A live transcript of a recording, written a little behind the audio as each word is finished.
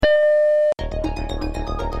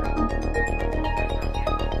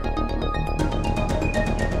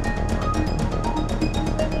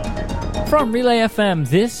From Relay FM,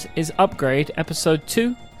 this is Upgrade, episode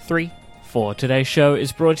 234. Today's show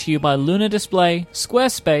is brought to you by Lunar Display,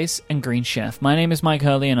 Squarespace, and Green Chef. My name is Mike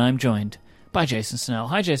Hurley, and I'm joined by Jason Snell.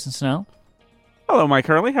 Hi, Jason Snell. Hello, Mike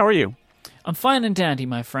Hurley. How are you? I'm fine and dandy,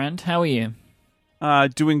 my friend. How are you?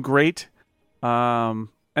 Doing great. And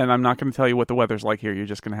I'm not going to tell you what the weather's like here. You're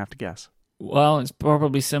just going to have to guess. Well, it's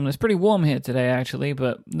probably similar. It's pretty warm here today, actually,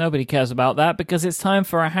 but nobody cares about that because it's time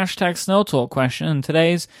for a hashtag Snow Talk question, and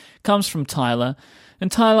today's comes from Tyler.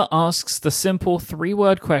 And Tyler asks the simple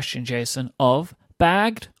three-word question, Jason, of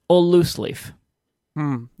bagged or loose leaf?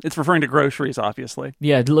 It's referring to groceries, obviously.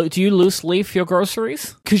 Yeah, do you loose leaf your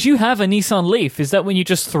groceries? Because you have a Nissan Leaf. Is that when you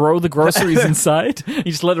just throw the groceries inside? You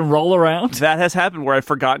just let them roll around? That has happened where I've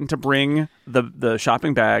forgotten to bring the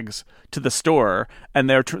shopping bags to the store, and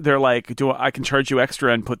they're like, I can charge you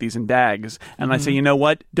extra and put these in bags. And I say, you know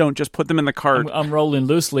what? Don't, just put them in the cart. I'm rolling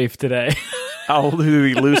loose leaf today. I'll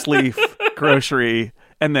do the loose leaf grocery.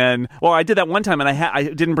 And then, well, I did that one time, and I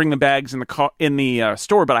didn't bring the bags in the car in the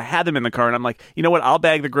store, but I had them in the car, and I'm like, you know what? I'll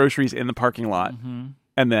bag the groceries in the parking lot,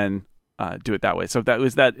 and then do it that way. So that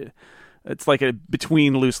was that. It's like a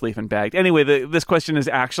between loose leaf and bagged. Anyway, this question is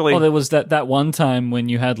actually. Well, there was that one time when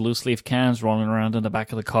you had loose leaf cans rolling around in the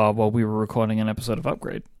back of the car while we were recording an episode of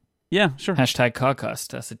Upgrade. Yeah, sure. Hashtag CarCast.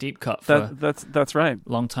 That's a deep cut for that's right.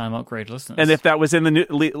 Long-time Upgrade listeners. And if that was in the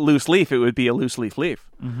loose leaf, it would be a loose leaf leaf.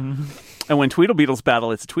 Mm-hmm. And when Tweedlebeetles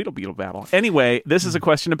battle, it's a Tweedlebeetle battle. Anyway, this is a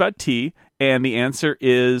question about tea, and the answer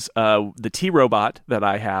is the tea robot that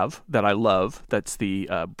I have, that I love. That's the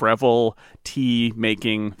Breville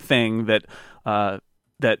tea-making thing that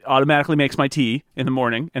automatically makes my tea in the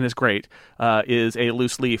morning and is great, is a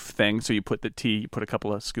loose leaf thing. So you put a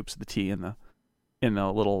couple of scoops of the tea in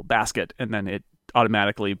the little basket, and then it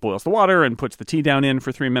automatically boils the water and puts the tea down in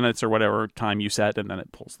for 3 minutes or whatever time you set, and then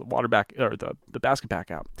it pulls the water back, or the basket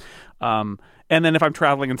back out. And then if I'm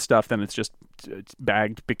traveling and stuff, then it's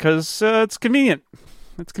bagged because it's convenient.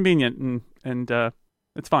 It's convenient and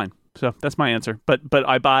it's fine. So that's my answer. But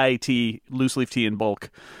I buy loose leaf tea in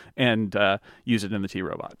bulk and use it in the tea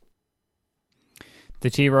robot. The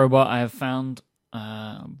tea robot I have found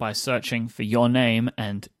by searching for your name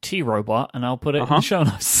and T-Robot, and I'll put it in the show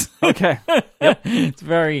notes. Okay. Yep. It's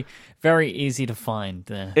very, very easy to find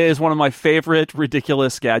there. It is one of my favorite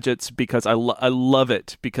ridiculous gadgets because I love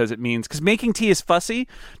it, because making tea is fussy,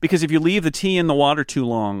 because if you leave the tea in the water too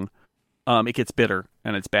long, it gets bitter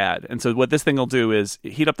and it's bad. And so what this thing will do is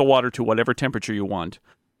heat up the water to whatever temperature you want,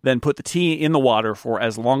 then put the tea in the water for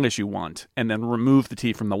as long as you want, and then remove the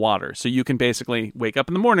tea from the water. So you can basically wake up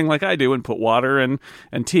in the morning like I do and put water and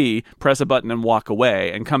tea, press a button and walk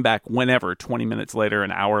away, and come back whenever, 20 minutes later,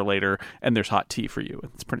 an hour later, and there's hot tea for you.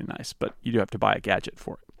 It's pretty nice, but you do have to buy a gadget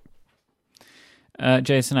for it.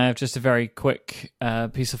 Jason, I have just a very quick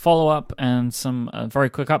piece of follow-up and some very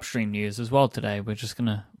quick upstream news as well today. We're just going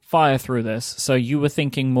to fire through this. So you were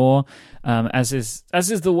thinking more, as is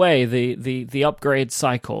the way, the upgrade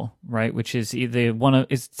cycle, right? Which is either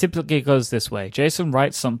it typically goes this way. Jason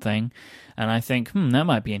writes something, and I think, that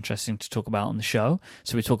might be interesting to talk about on the show.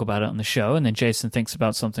 So we talk about it on the show, and then Jason thinks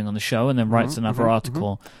about something on the show, and then writes another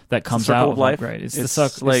article that comes out of life. Upgrade. It's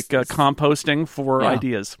composting for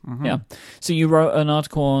ideas. Mm-hmm. Yeah. So you wrote an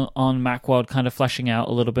article on Macworld, kind of fleshing out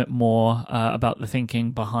a little bit more about the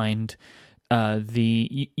thinking behind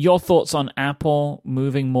your thoughts on Apple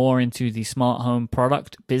moving more into the smart home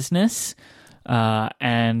product business,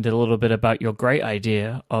 and a little bit about your great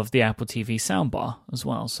idea of the Apple TV soundbar as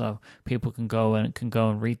well. So people can go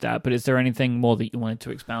and read that. But is there anything more that you wanted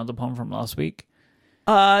to expound upon from last week?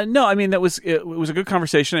 No, I mean, it was a good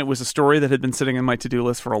conversation. It was a story that had been sitting in my to-do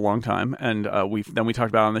list for a long time, and we talked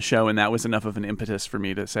about it on the show, and that was enough of an impetus for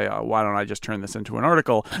me to say, why don't I just turn this into an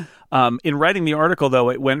article? In writing the article, though,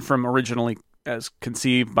 it went from originally, as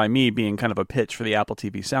conceived by me, being kind of a pitch for the Apple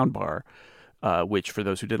TV soundbar, which, for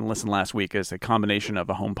those who didn't listen last week, is a combination of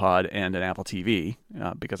a HomePod and an Apple TV,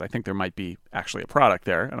 because I think there might be actually a product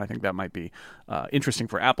there, and I think that might be interesting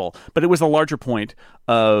for Apple. But it was a larger point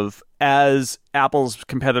of, as Apple's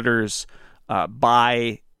competitors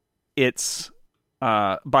buy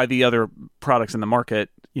the other products in the market,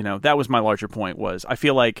 that was my larger point. Was I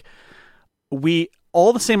feel like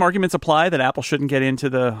all the same arguments apply that Apple shouldn't get into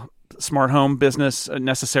the smart home business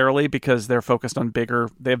necessarily, because they're focused on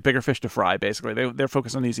they have bigger fish to fry, basically. They're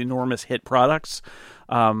focused on these enormous hit products.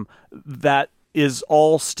 That is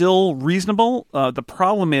all still reasonable. The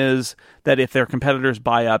problem is that if their competitors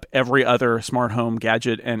buy up every other smart home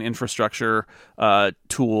gadget and infrastructure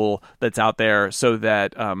tool that's out there so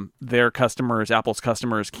that their customers, Apple's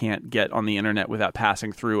customers, can't get on the internet without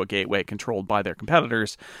passing through a gateway controlled by their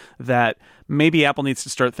competitors, that maybe Apple needs to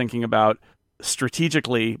start thinking about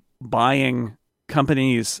strategically buying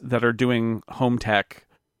companies that are doing home tech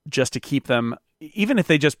just to keep them, even if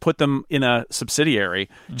they just put them in a subsidiary,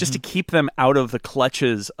 just to keep them out of the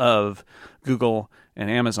clutches of Google and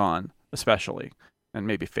Amazon, especially, and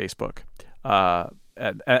maybe Facebook.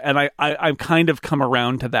 And I've kind of come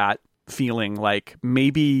around to that feeling like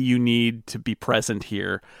maybe you need to be present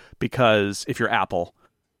here because if you're Apple,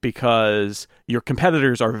 because your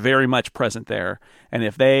competitors are very much present there. And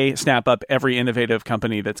if they snap up every innovative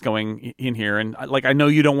company that's going in here, and like, I know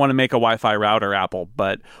you don't want to make a Wi-Fi router, Apple,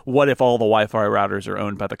 but what if all the Wi-Fi routers are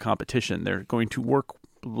owned by the competition? They're going to work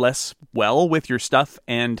less well with your stuff.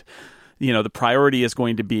 And, the priority is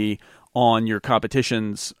going to be on your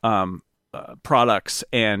competition's products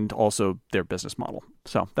and also their business model.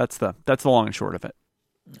 So that's the long and short of it.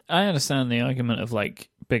 I understand the argument of like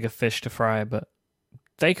bigger fish to fry, but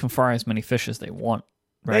they can fry as many fish as they want,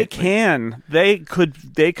 right? They can. They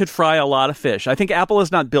could fry a lot of fish. I think Apple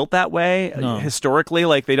is not built that way historically.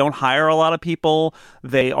 Like, they don't hire a lot of people.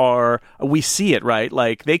 We see it, right?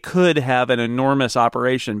 Like, they could have an enormous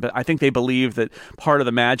operation, but I think they believe that part of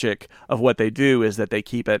the magic of what they do is that they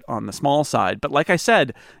keep it on the small side. But like I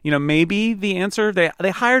said, maybe the answer,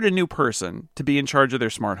 they hired a new person to be in charge of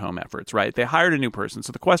their smart home efforts, right? They hired a new person.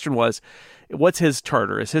 So the question was, what's his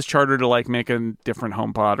charter? Is his charter to like make a different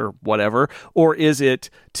HomePod or whatever? Or is it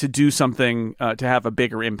to do something to have a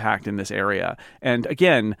bigger impact in this area? And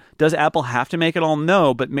again, does Apple have to make it all?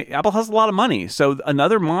 No, but Apple has a lot of money. So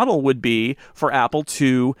another model would be for Apple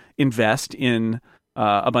to invest in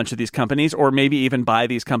a bunch of these companies, or maybe even buy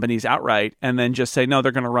these companies outright and then just say, no,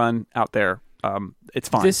 they're going to run out there. It's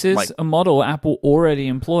fine. This is a model Apple already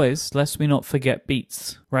employs, lest we not forget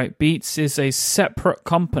Beats, right? Beats is a separate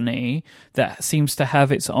company that seems to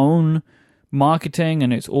have its own marketing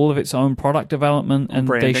and it's all of its own product development, and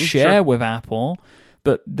branding, they share sure, with Apple,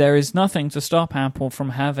 but there is nothing to stop Apple from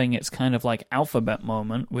having its kind of like alphabet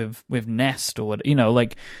moment with Nest or what,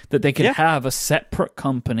 like that they could have a separate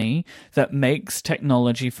company that makes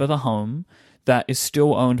technology for the home that is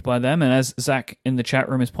still owned by them. And as Zach in the chat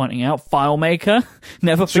room is pointing out, FileMaker,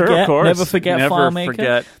 never forget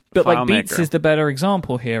FileMaker. But like Beats is the better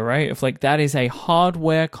example here, right? If like that is a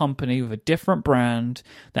hardware company with a different brand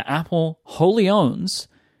that Apple wholly owns,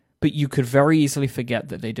 but you could very easily forget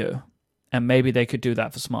that they do. And maybe they could do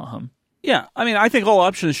that for smart home. Yeah, I mean, I think all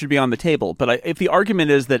options should be on the table. But if the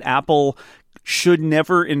argument is that Apple should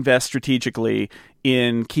never invest strategically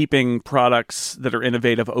in keeping products that are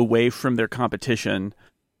innovative away from their competition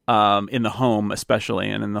in the home, especially,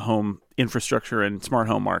 and in the home infrastructure and smart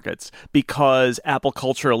home markets, because Apple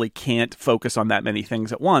culturally can't focus on that many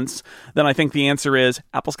things at once, then I think the answer is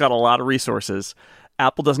Apple's got a lot of resources.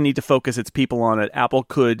 Apple doesn't need to focus its people on it. Apple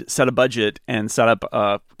could set a budget and set up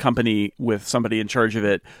a company with somebody in charge of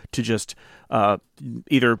it to just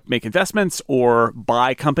either make investments or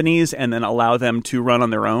buy companies and then allow them to run on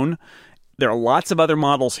their own. There are lots of other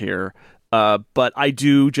models here, but I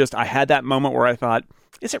had that moment where I thought,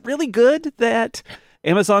 is it really good that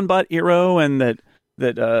Amazon bought Eero and that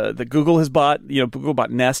Google has bought, Google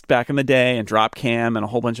bought Nest back in the day and Dropcam and a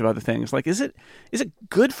whole bunch of other things. Like, is it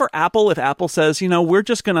good for Apple if Apple says, we're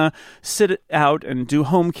just going to sit it out and do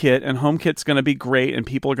HomeKit, and HomeKit's going to be great and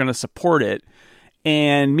people are going to support it.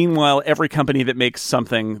 And meanwhile, every company that makes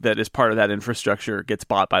something that is part of that infrastructure gets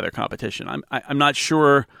bought by their competition. I'm not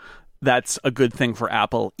sure that's a good thing for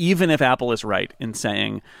Apple, even if Apple is right in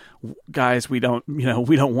saying, guys, we don't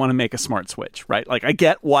want to make a smart switch, right? Like, I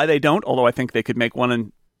get why they don't, although I think they could make one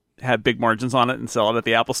and have big margins on it and sell it at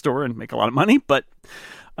the Apple Store and make a lot of money. But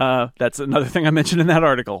that's another thing I mentioned in that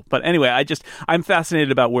article. But anyway, I'm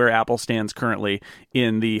fascinated about where Apple stands currently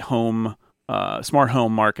in the home smart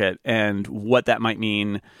home market and what that might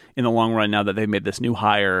mean in the long run now that they've made this new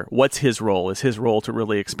hire. What's his role? Is his role to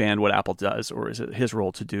really expand what Apple does, or is it his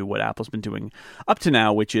role to do what Apple's been doing up to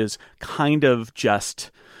now, which is kind of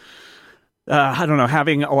just,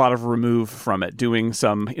 having a lot of remove from it, doing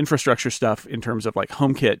some infrastructure stuff in terms of like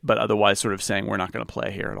HomeKit, but otherwise sort of saying we're not going to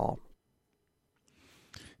play here at all.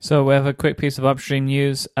 So we have a quick piece of upstream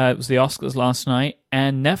news. It was the Oscars last night,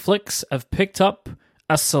 and Netflix have picked up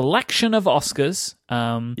a selection of Oscars.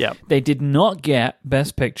 They did not get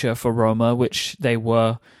Best Picture for Roma, which they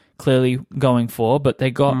were clearly going for, but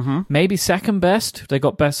they got maybe second best. They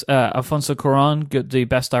got best Alfonso Cuarón got the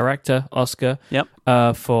best director Oscar. Yep.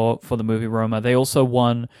 For the movie Roma. They also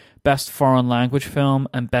won best foreign language film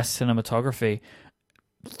and best cinematography.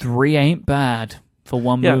 3 ain't bad for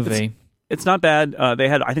one movie. It's not bad. They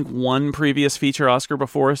had, I think, 1 previous feature Oscar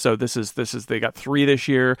before, so this is they got 3 this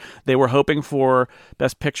year. They were hoping for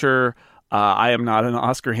Best Picture. I am not an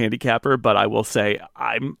Oscar handicapper, but I will say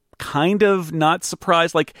I'm kind of not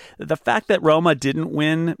surprised. Like, the fact that Roma didn't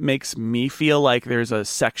win makes me feel like there's a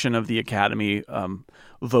section of the Academy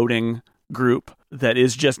voting group that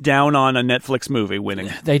is just down on a Netflix movie winning.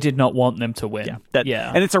 They did not want them to win.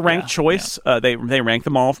 And it's a ranked choice. Yeah. They rank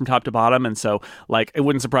them all from top to bottom, and so like it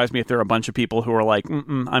wouldn't surprise me if there are a bunch of people who are like,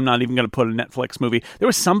 I'm not even going to put a Netflix movie. There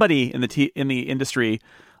was somebody in the industry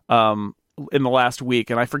in the last week,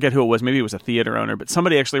 and I forget who it was. Maybe it was a theater owner, but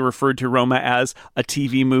somebody actually referred to Roma as a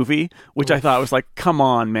TV movie, which I thought was like, come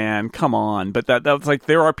on, man, come on. But that was like,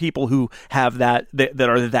 there are people who have that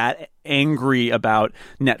are that angry about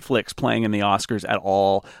Netflix playing in the Oscars at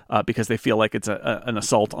all because they feel like it's an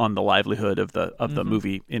assault on the livelihood of the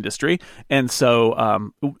movie industry. And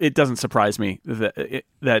so it doesn't surprise me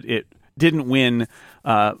that it didn't win.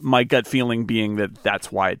 My gut feeling being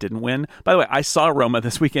that's why it didn't win. By the way, I saw Roma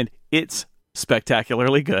this weekend. It's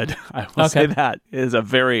spectacularly good. I will say that. It is a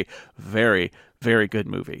very, very, very good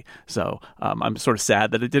movie. So I'm sort of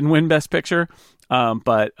sad that it didn't win Best Picture,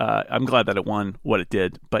 but I'm glad that it won what it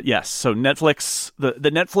did. But yes, so Netflix,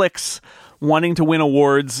 the Netflix wanting to win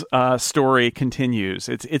awards story continues.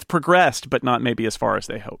 It's progressed, but not maybe as far as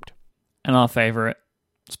they hoped. And our favorite,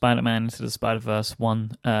 Spider-Man Into the Spider-Verse,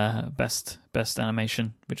 won best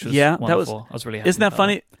animation, which was wonderful. I was really happy. Isn't that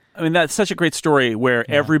funny? I mean, that's such a great story where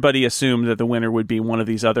everybody assumed that the winner would be one of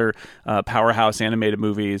these other powerhouse animated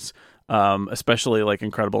movies, especially like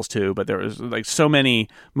Incredibles 2. But there was like so many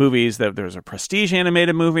movies that there's a prestige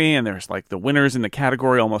animated movie, and there's like the winners in the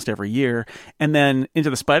category almost every year. And then Into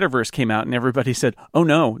the Spider-Verse came out, and everybody said, "Oh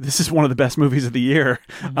no, this is one of the best movies of the year.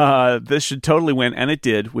 This should totally win," and it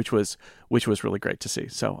did, which was really great to see.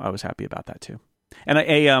 So I was happy about that too. And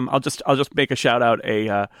I'll just make a shout out.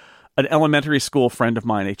 An elementary school friend of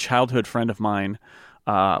mine, a childhood friend of mine,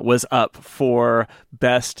 was up for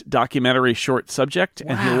Best Documentary Short Subject,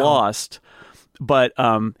 and he lost. But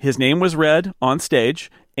his name was read on stage,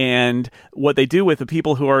 and what they do with the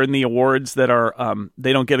people who are in the awards that are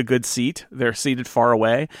they don't get a good seat, they're seated far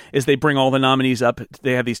away, is they bring all the nominees up.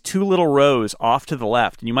 They have these 2 little rows off to the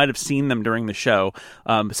left, and you might have seen them during the show.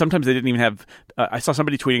 Sometimes they didn't even have I saw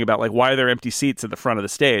somebody tweeting about like, why are there empty seats at the front of the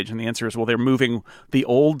stage? And the answer is, well, they're moving the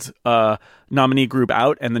old nominee group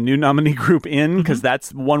out and the new nominee group in, because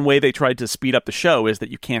that's one way they tried to speed up the show, is that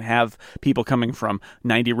you can't have people coming from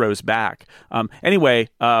 90 rows back. Anyway,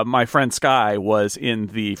 my friend Sky was in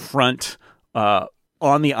the front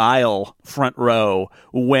on the aisle front row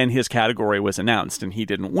when his category was announced, and he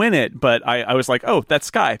didn't win it, but I was like, oh, that's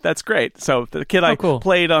Sky, that's great. So the kid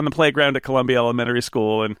played on the playground at Columbia Elementary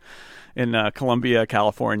School and in Columbia,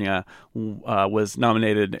 California, was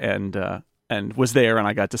nominated and was there, and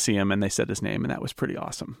I got to see him, and they said his name, and that was pretty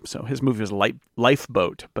awesome. So his movie was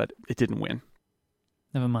Lifeboat, but it didn't win.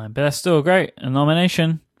 Never mind, but that's still great. A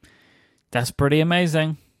nomination. That's pretty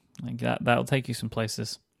amazing. Like that'll take you some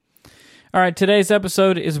places. All right, today's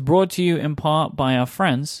episode is brought to you in part by our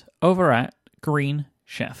friends over at Green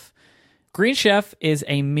Chef. Green Chef is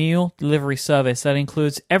a meal delivery service that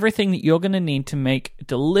includes everything that you're going to need to make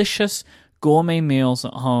delicious gourmet meals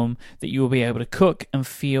at home that you will be able to cook and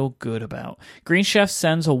feel good about. Green Chef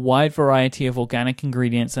sends a wide variety of organic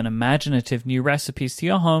ingredients and imaginative new recipes to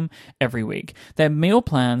your home every week. Their meal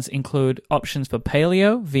plans include options for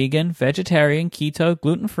paleo, vegan, vegetarian, keto,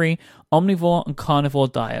 gluten-free, omnivore, and carnivore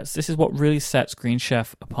diets. This is what really sets Green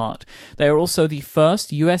Chef apart. They are also the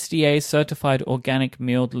first USDA-certified organic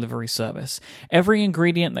meal delivery service. Every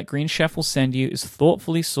ingredient that Green Chef will send you is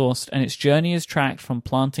thoughtfully sourced, and its journey is tracked from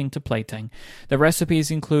planting to plating. The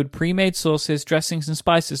recipes include pre-made sauces, dressings, and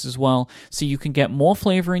spices as well, so you can get more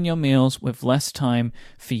flavor in your meals with less time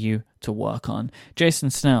for you to work on. Jason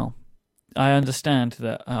Snell, I understand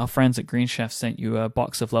that our friends at Green Chef sent you a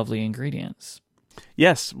box of lovely ingredients.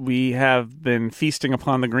 Yes, we have been feasting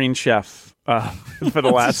upon the Green Chef for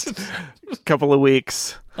the last couple of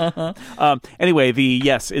weeks. Anyway,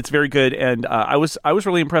 it's very good, and I was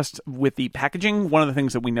really impressed with the packaging. One of the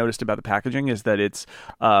things that we noticed about the packaging is that it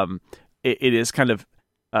is kind of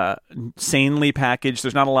sanely packaged.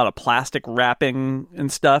 There's not a lot of plastic wrapping and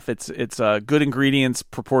stuff. It's good ingredients,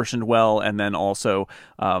 proportioned well, and then also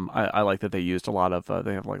I like that they used a lot of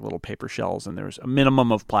they have like little paper shells, and there's a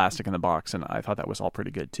minimum of plastic in the box, and I thought that was all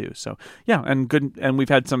pretty good too. So yeah, and good, and we've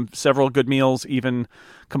had several good meals. Even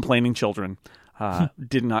complaining children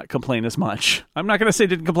did not complain as much. I'm not going to say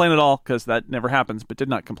didn't complain at all, because that never happens, but did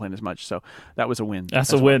not complain as much. So that was a win.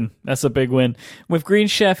 That's a win. That's a big win. With Green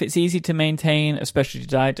Chef, it's easy to maintain a specialty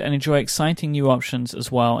diet and enjoy exciting new options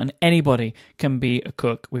as well. And anybody can be a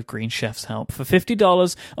cook with Green Chef's help. For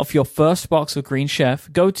 $50 off your first box of Green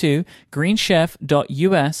Chef, go to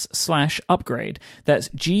greenchef.us/upgrade. That's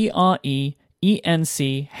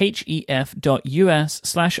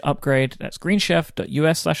GREENCHEF.us/upgrade. That's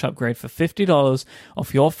greenchef.us/upgrade for $50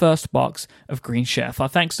 off your first box of Green Chef. Our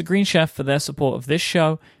thanks to Green Chef for their support of this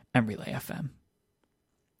show and Relay FM.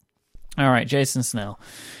 All right, Jason Snell.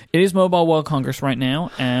 It is Mobile World Congress right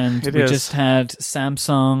now, and we just had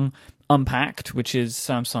Samsung Unpacked, which is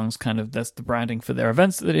Samsung's that's the branding for their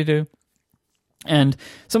events that they do. And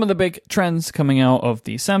some of the big trends coming out of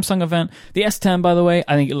the Samsung event. The S10, by the way,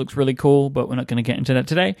 I think it looks really cool, but we're not going to get into that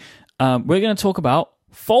today. We're going to talk about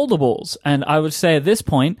foldables. And I would say at this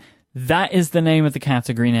point, that is the name of the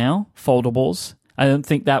category now, foldables. I don't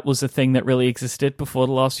think that was a thing that really existed before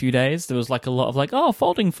the last few days. There was like a lot of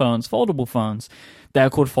folding phones, foldable phones. They're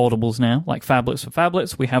called foldables now, like phablets for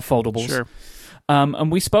phablets. We have foldables. Sure.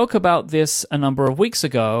 And we spoke about this a number of weeks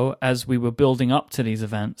ago as we were building up to these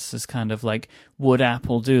events, as kind of like, would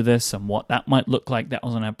Apple do this and what that might look like? That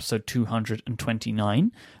was on episode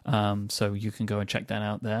 229. So you can go and check that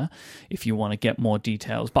out there if you want to get more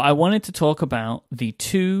details. But I wanted to talk about the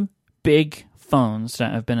two big phones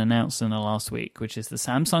that have been announced in the last week, which is the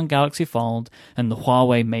Samsung Galaxy Fold and the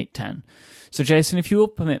Huawei Mate 10. So, Jason, if you will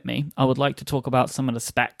permit me, I would like to talk about some of the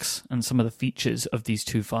specs and some of the features of these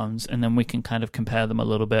two phones, and then we can kind of compare them a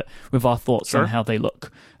little bit with our thoughts on how they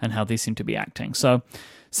look and how they seem to be acting. So,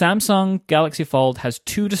 Samsung Galaxy Fold has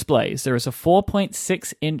two displays. There is a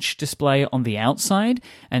 4.6-inch display on the outside,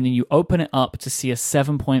 and then you open it up to see a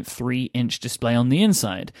 7.3-inch display on the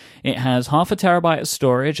inside. It has half a terabyte of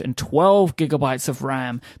storage and 12 gigabytes of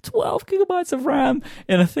RAM. 12 gigabytes of RAM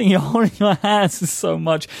in a thing you're holding in your hands is so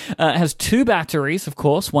much. It has two batteries, of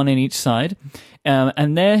course, one in each side.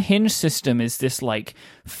 And their hinge system is this like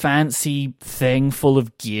fancy thing full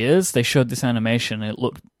of gears. They showed this animation and it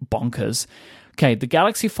looked bonkers. Okay, the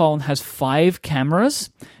Galaxy Fold has 5 cameras.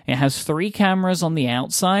 It has 3 cameras on the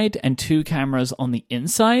outside and 2 cameras on the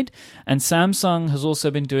inside. And Samsung has also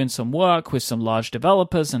been doing some work with some large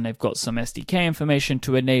developers, and they've got some SDK information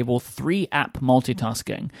to enable 3-app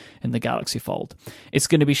multitasking in the Galaxy Fold. It's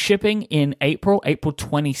going to be shipping in April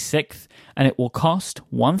 26th, and it will cost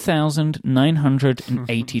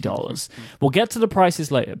 $1,980. We'll get to the prices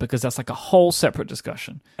later because that's like a whole separate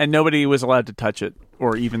discussion. And nobody was allowed to touch it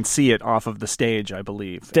or even see it off of the stage, I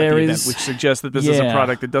believe, there at the is, event, which suggests that this is a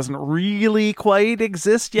product that doesn't really quite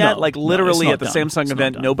exist yet. No, like literally no, at the done. Samsung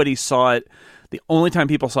event, nobody saw it. The only time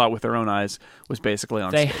people saw it with their own eyes was basically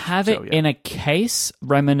on They stage. have it in a case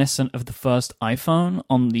reminiscent of the first iPhone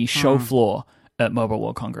on the show floor at Mobile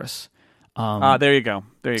World Congress. There you go.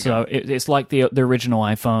 So it's like the original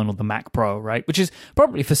iPhone or the Mac Pro, right? Which is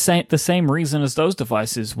probably for the same reason as those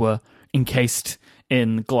devices were encased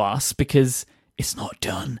in glass, because it's not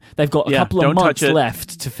done. They've got a couple of months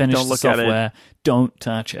left to finish the software. Don't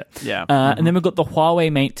touch it. Yeah. And then we've got the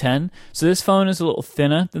Huawei Mate 10. So this phone is a little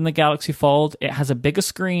thinner than the Galaxy Fold. It has a bigger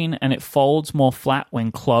screen and it folds more flat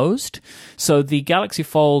when closed. So the Galaxy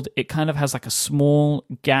Fold, it kind of has like a small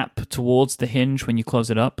gap towards the hinge when you close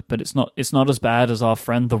it up, but it's not as bad as our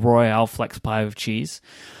friend the Royale Flex Pie with cheese.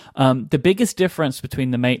 The biggest difference between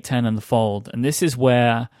the Mate 10 and the Fold, and this is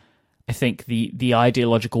where I think the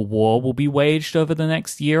ideological war will be waged over the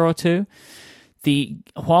next year or two. The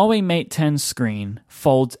Huawei Mate 10 screen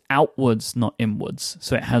folds outwards, not inwards.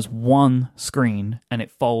 So it has one screen and it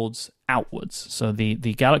folds outwards. So the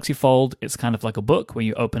Galaxy Fold, it's kind of like a book where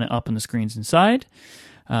you open it up and the screen's inside.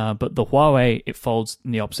 But the Huawei, it folds in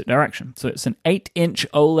the opposite direction. So it's an 8-inch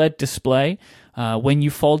OLED display. When you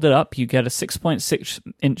fold it up, you get a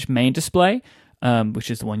 6.6-inch main display, which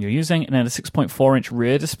is the one you're using, and then a 6.4-inch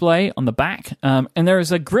rear display on the back. And there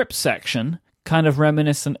is a grip section, kind of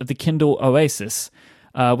reminiscent of the Kindle Oasis,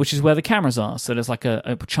 which is where the cameras are. So there's like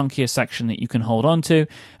a chunkier section that you can hold onto,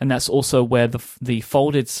 and that's also where the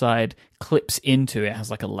folded side clips into. It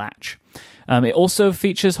has like a latch. It also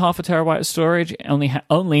features half a terabyte of storage. It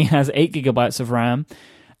only has 8 gigabytes of RAM,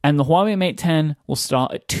 and the Huawei Mate 10 will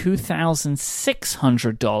start at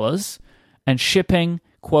 $2,600 and shipping,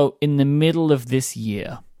 quote, in the middle of this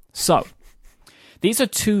year. So these are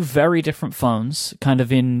two very different phones, kind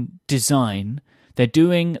of in design. They're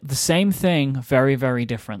doing the same thing very, very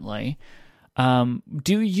differently.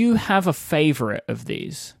 Do you have a favorite of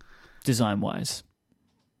these, design-wise?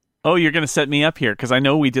 Oh, you're going to set me up here because I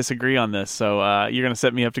know we disagree on this. So you're going to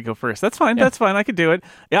set me up to go first. That's fine. Yeah. That's fine. I could do it.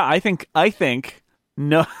 Yeah, I think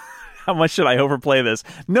no. How much should I overplay this?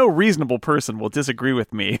 No reasonable person will disagree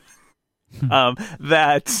with me.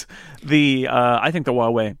 That I think the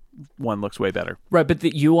Huawei one looks way better. Right, but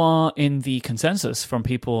you are in the consensus from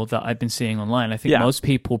people that I've been seeing online. I think most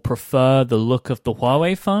people prefer the look of the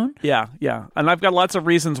Huawei phone. Yeah. And I've got lots of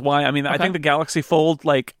reasons why. I mean, I think the Galaxy Fold,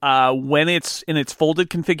 like when it's in its folded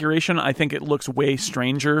configuration, I think it looks way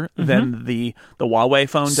stranger than the Huawei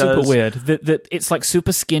phone does. Super weird. It's like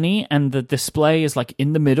super skinny and the display is like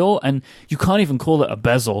in the middle and you can't even call it a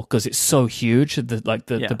bezel because it's so huge,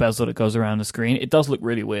 the bezel that goes around the screen. It does look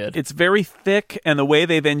really weird. It's very thick, and the way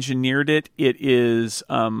they've engineered it is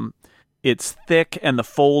it's thick, and the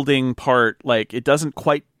folding part, like, it doesn't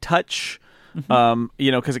quite touch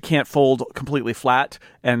because it can't fold completely flat,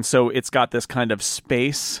 and so it's got this kind of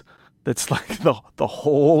space that's like the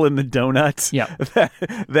hole in the donut. Yeah,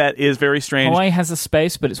 that is very strange. Huawei has a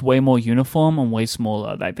space, but it's way more uniform and way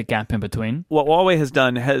smaller, like the gap in between. What Huawei has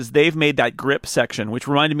done they've made that grip section, which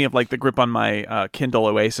reminded me of like the grip on my Kindle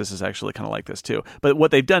Oasis is actually kind of like this too. But what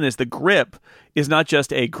they've done is the grip is not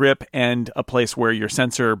just a grip and a place where your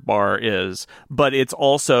sensor bar is, but it's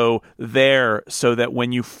also there so that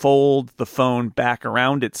when you fold the phone back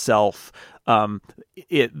around itself,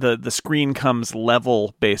 the screen comes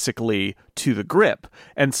level basically to the grip,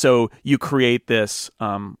 and so you create this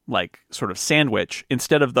like sort of sandwich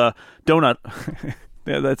instead of the donut.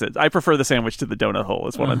 Yeah, that's it. I prefer the sandwich to the donut hole,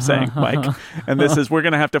 is what I'm saying, Mike. And we're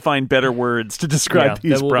going to have to find better words to describe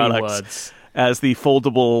these products as the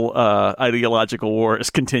foldable ideological wars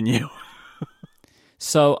continue.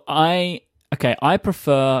 So I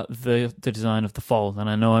prefer the design of the Fold, and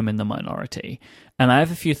I know I'm in the minority. And I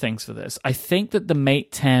have a few things for this. I think that the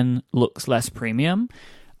Mate 10 looks less premium.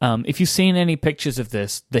 If you've seen any pictures of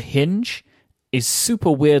this, the hinge is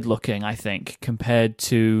super weird looking, I think, compared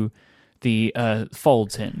to the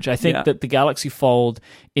Fold's hinge. I think that the Galaxy Fold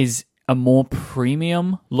is a more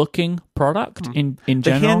premium looking product in general.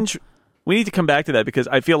 The hinge, we need to come back to that because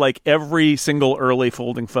I feel like every single early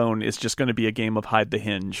folding phone is just going to be a game of hide the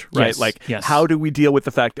hinge, right? Yes. How do we deal with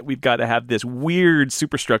the fact that we've got to have this weird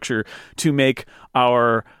superstructure to make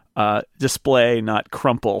our display not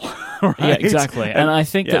crumple, right? Yeah, exactly. And I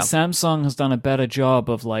think that Samsung has done a better job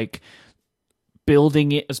of like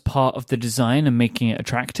building it as part of the design and making it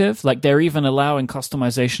attractive. Like they're even allowing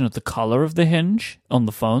customization of the color of the hinge on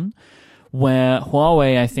the phone, where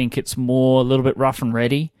Huawei, I think it's more a little bit rough and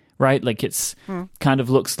ready. Right, like it's kind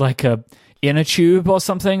of looks like a inner tube or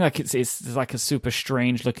something. Like it's like a super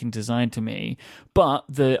strange looking design to me. But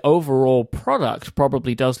the overall product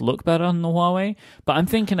probably does look better on the Huawei. But I'm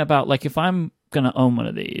thinking about like if I'm gonna own one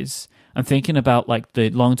of these, I'm thinking about like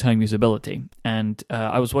the long term usability. And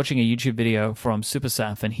I was watching a YouTube video from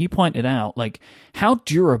SuperSaf, and he pointed out like how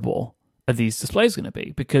durable are these displays going to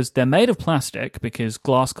be, because they're made of plastic, because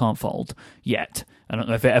glass can't fold yet. I don't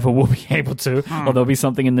know if it ever will be able to, or there'll be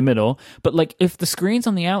something in the middle. But like, if the screen's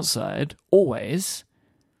on the outside, always,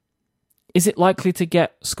 is it likely to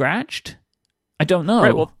get scratched? I don't know.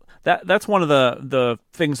 Right. Well, that's one of the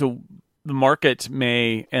things that the market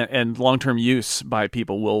may and long-term use by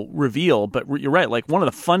people will reveal. But you're right. Like one of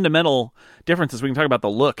the fundamental differences, we can talk about the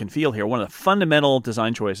look and feel here. One of the fundamental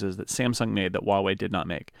design choices that Samsung made that Huawei did not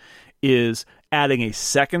make is adding a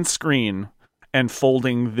second screen and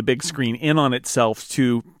folding the big screen in on itself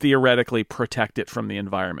to theoretically protect it from the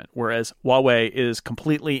environment. Whereas Huawei is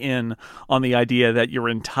completely in on the idea that your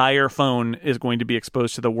entire phone is going to be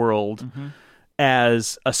exposed to the world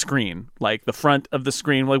as a screen. Like the front of the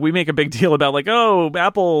screen, like we make a big deal about like, oh,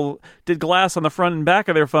 Apple did glass on the front and back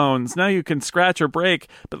of their phones. Now you can scratch or break.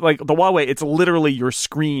 But like the Huawei, it's literally your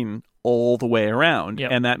screen all the way around.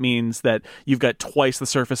 Yep. And that means that you've got twice the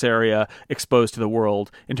surface area exposed to the world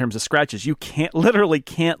in terms of scratches. You can't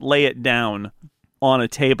lay it down on a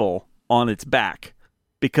table on its back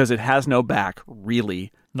because it has no back,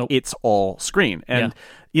 really. Nope. It's all screen. And,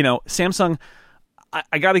 Samsung,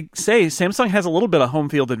 I got to say, Samsung has a little bit of home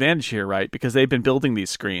field advantage here, right? Because they've been building these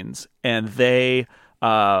screens, and they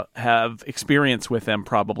have experience with them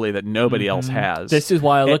probably that nobody else has. This is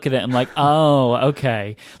why I look at it. I'm like, oh,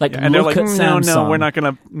 okay. Like, and they're look like, at Samsung. No, we're not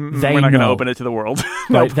gonna open it to the world.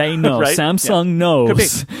 Right, they know. Right? Samsung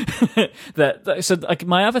knows that. So, like,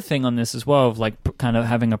 my other thing on this as well, of like kind of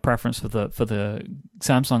having a preference for the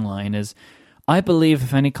Samsung line is, I believe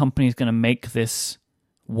if any company is going to make this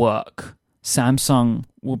work Samsung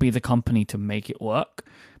will be the company to make it work,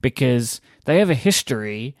 because they have a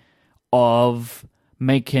history of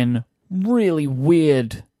making really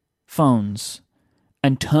weird phones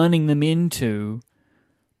and turning them into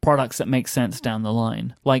products that make sense down the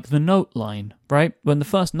line. Like the Note line, right? When the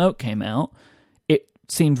first Note came out, it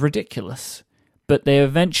seemed ridiculous. But they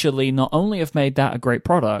eventually not only have made that a great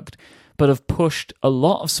product, but have pushed a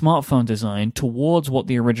lot of smartphone design towards what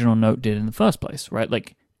the original Note did in the first place, right?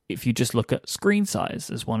 Like, if you just look at screen size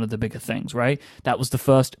as one of the bigger things, right? That was the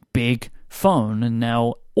first big phone, and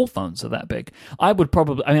now all phones are that big. I would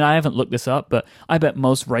probably, I mean, I haven't looked this up, but I bet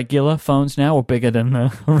most regular phones now are bigger than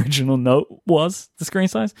the original Note was, the screen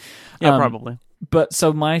size. Yeah, probably. But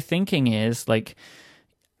so my thinking is, like,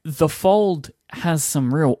 the Fold has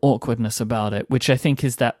some real awkwardness about it, which I think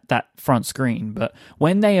is that front screen. But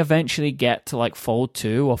when they eventually get to like Fold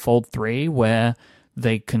 2 or Fold 3, where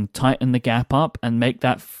they can tighten the gap up and make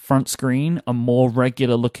that front screen a more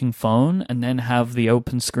regular looking phone, and then have the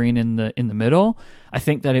open screen in the middle, I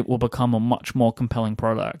think that it will become a much more compelling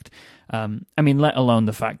product. I mean, let alone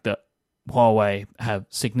the fact that Huawei have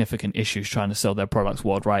significant issues trying to sell their products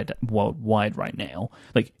worldwide right now.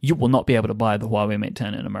 Like, you will not be able to buy the Huawei Mate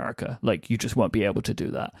 10 in America. Like, you just won't be able to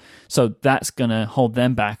do that. So that's going to hold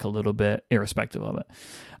them back a little bit, irrespective of it.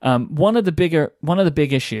 One of the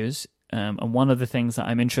big issues, and one of the things that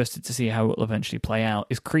I'm interested to see how it will eventually play out,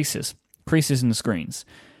 is creases in the screens.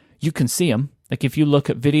 You can see them. Like, if you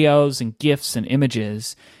look at videos and GIFs and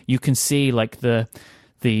images, you can see like the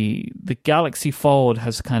Galaxy Fold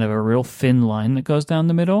has kind of a real thin line that goes down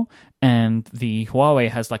the middle, and the Huawei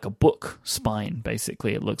has like a book spine,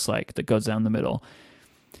 basically, it looks like, that goes down the middle.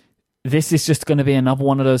 This is just going to be another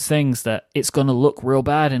one of those things that it's going to look real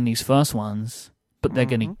bad in these first ones, but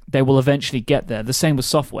they will eventually get there. The same with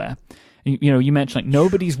software. You know, you mentioned like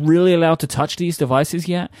nobody's really allowed to touch these devices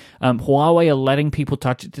yet. Huawei are letting people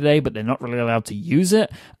touch it today, but they're not really allowed to use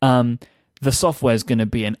it. The software is going to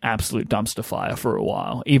be an absolute dumpster fire for a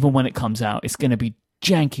while. Even when it comes out, it's going to be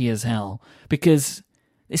janky as hell, because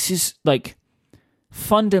this is like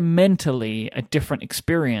fundamentally a different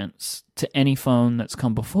experience to any phone that's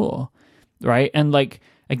come before, right? And like,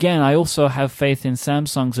 again, I also have faith in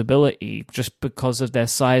Samsung's ability, just because of their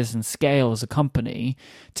size and scale as a company,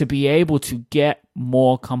 to be able to get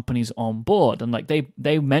more companies on board. And like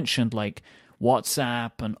they mentioned like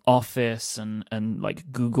WhatsApp and Office and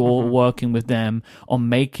like Google working with them on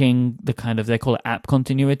making the kind of, they call it app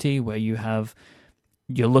continuity, where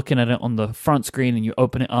you're looking at it on the front screen and you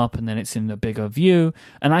open it up and then it's in a bigger view.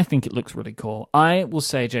 And I think it looks really cool. I will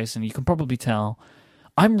say, Jason, you can probably tell,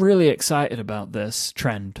 I'm really excited about this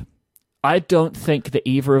trend. I don't think that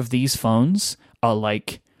either of these phones are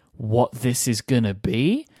like what this is going to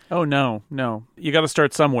be. Oh, no. You got to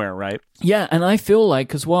start somewhere, right? Yeah, and I feel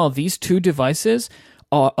like, as well, these two devices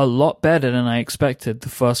are a lot better than I expected the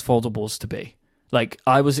first foldables to be. Like,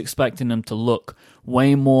 I was expecting them to look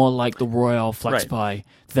way more like the Royale FlexPi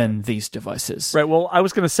than these devices. Right, well, I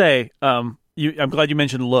was going to say, I'm glad you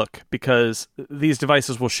mentioned look, because these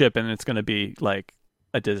devices will ship and it's going to be, like,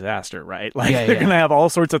 a disaster, right? Like, they're going to have all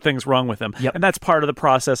sorts of things wrong with them. Yep. And that's part of the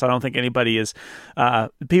process. I don't think anybody is...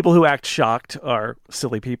 people who act shocked are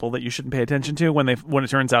silly people that you shouldn't pay attention to when it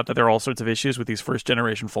turns out that there are all sorts of issues with these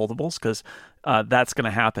first-generation foldables, because that's going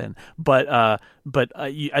to happen. But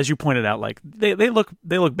as you pointed out, like, they look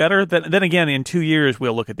better. Then again, in 2 years,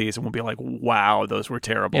 we'll look at these and we'll be like, wow, those were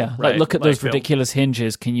terrible. Yeah, right? like, look at those ridiculous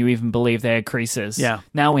hinges. Can you even believe they had creases? Yeah.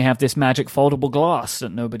 Now we have this magic foldable glass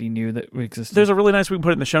that nobody knew that existed. There's a really nice... put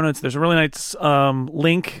it in the show notes. There's a really nice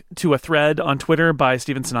link to a thread on Twitter by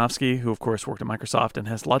Steven Sinofsky, who of course worked at Microsoft and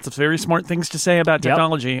has lots of very smart things to say about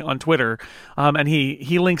technology on Twitter. And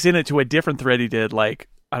he links in it to a different thread he did, like,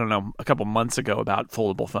 I don't know, a couple months ago about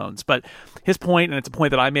foldable phones. But his point, and it's a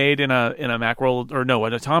point that I made in a Macworld, or no,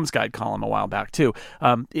 in a Tom's Guide column a while back too.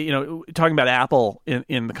 Talking about Apple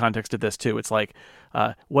in the context of this too. It's like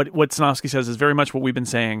what Sinofsky says is very much what we've been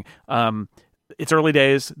saying. It's early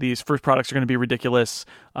days. These first products are going to be ridiculous.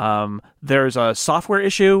 There's a software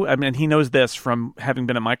issue. I mean, he knows this from having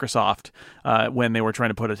been at Microsoft when they were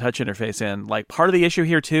trying to put a touch interface in. Like, part of the issue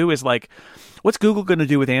here, too, is like, what's Google going to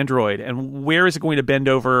do with Android? And where is it going to bend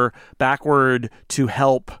over backward to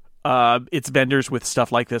help its vendors with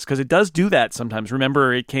stuff like this? Because it does do that sometimes.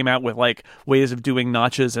 Remember, it came out with like ways of doing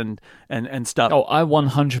notches and stuff. Oh, I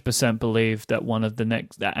 100% believe that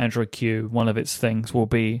that Android Q, one of its things will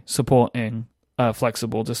be supporting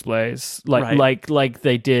flexible displays, like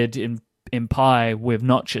they did in Pi with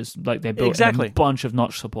notches. Like, they built a bunch of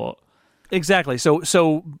notch support. Exactly.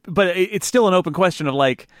 So, but it's still an open question of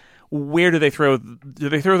like, where do they throw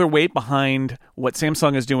their weight behind what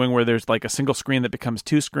Samsung is doing, where there's like a single screen that becomes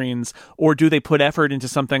two screens, or do they put effort into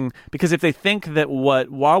something? Because if they think that what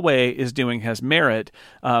Huawei is doing has merit,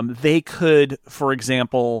 they could, for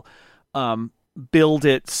example, build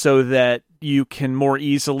it so that you can more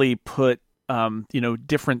easily put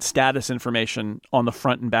different status information on the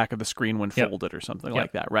front and back of the screen when folded or something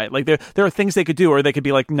like that, right? Like there are things they could do, or they could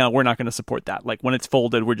be like, no, we're not going to support that. Like when it's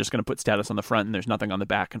folded, we're just going to put status on the front and there's nothing on the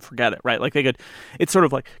back and forget it, right? Like it's sort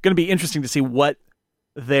of like going to be interesting to see where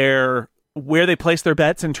they place their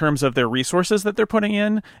bets in terms of their resources that they're putting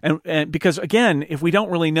in. And because again, if we don't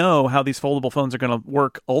really know how these foldable phones are going to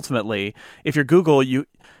work ultimately, if you're Google,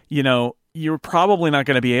 you're probably not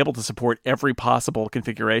going to be able to support every possible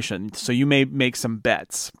configuration. So you may make some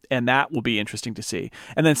bets, and that will be interesting to see.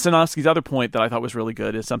 And then Sinofsky's other point that I thought was really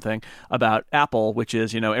good is something about Apple, which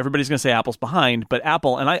is, everybody's going to say Apple's behind, but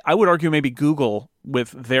Apple, and I would argue maybe Google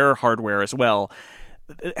with their hardware as well,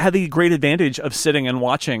 had the great advantage of sitting and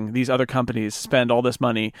watching these other companies spend all this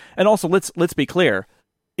money. And also, let's be clear,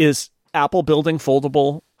 is Apple building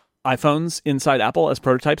foldable iPhones inside Apple as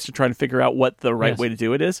prototypes to try to figure out what the right way to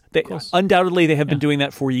do it is? Undoubtedly, they have been doing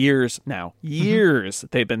that for years now. Years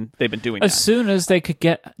they've been doing that. As soon as they could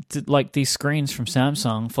get like these screens from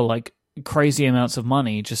Samsung for like crazy amounts of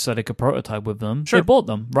money just so they could prototype with them, they bought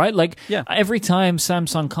them, right? Like every time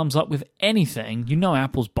Samsung comes up with anything,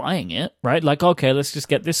 Apple's buying it, right? Like, okay, let's just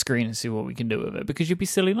get this screen and see what we can do with it, because you'd be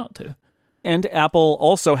silly not to. And Apple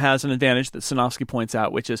also has an advantage that Sinofsky points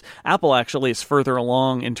out, which is Apple actually is further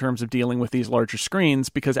along in terms of dealing with these larger screens,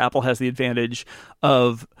 because Apple has the advantage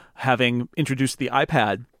of having introduced the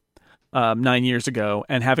iPad 9 years ago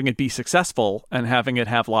and having it be successful and having it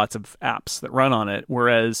have lots of apps that run on it,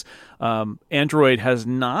 whereas Android has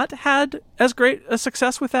not had as great a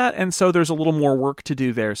success with that, and so there's a little more work to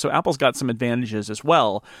do there. So Apple's got some advantages as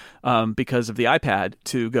well because of the iPad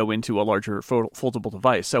to go into a larger foldable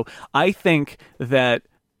device. So I think that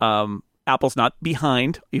Apple's not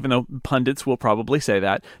behind, even though pundits will probably say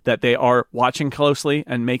that they are watching closely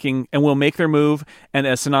and will make their move. And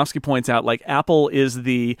as Sinofsky points out, like Apple is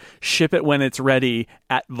the ship it when it's ready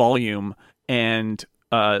at volume, and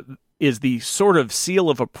is the sort of seal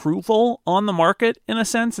of approval on the market in a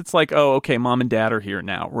sense. It's like, oh, okay, mom and dad are here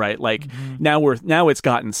now, right? Like now it's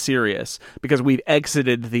gotten serious because we've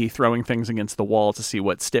exited the throwing things against the wall to see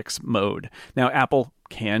what sticks mode. Now Apple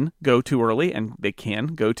can go too early and they can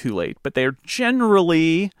go too late, but they've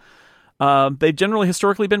generally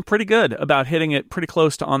historically been pretty good about hitting it pretty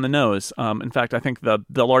close to on the nose. In fact, I think the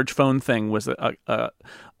large phone thing was a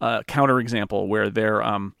counterexample where their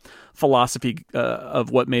philosophy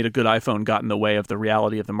of what made a good iPhone got in the way of the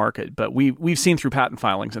reality of the market. But we've seen through patent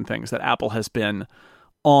filings and things that Apple has been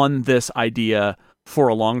on this idea for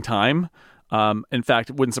a long time. In fact,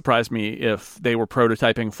 it wouldn't surprise me if they were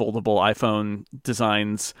prototyping foldable iPhone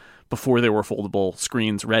designs before there were foldable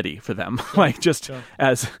screens ready for them, like just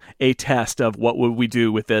as a test of what would we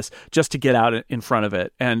do with this, just to get out in front of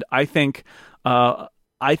it. And I think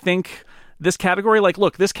this category,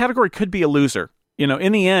 this category could be a loser.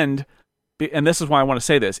 In the end, and this is why I want to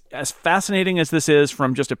say this, as fascinating as this is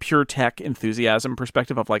from just a pure tech enthusiasm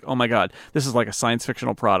perspective of like, oh my God, this is like a science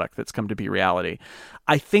fictional product that's come to be reality.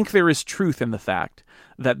 I think there is truth in the fact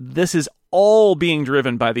that this is all being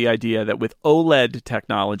driven by the idea that with OLED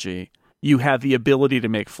technology, you have the ability to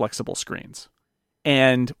make flexible screens.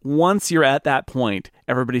 And once you're at that point,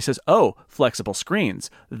 everybody says, oh, flexible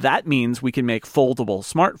screens. That means we can make foldable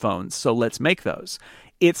smartphones, so let's make those.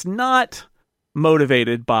 It's not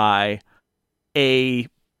motivated by a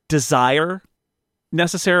desire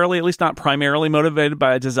necessarily, at least not primarily motivated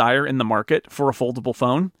by a desire in the market for a foldable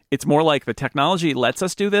phone. It's more like the technology lets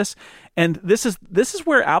us do this. And this is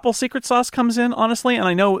where Apple's secret sauce comes in, honestly. And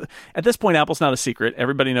I know at this point, Apple's not a secret.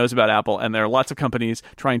 Everybody knows about Apple, and there are lots of companies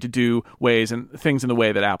trying to do ways and things in the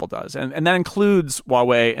way that Apple does. And that includes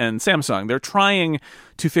Huawei and Samsung. They're trying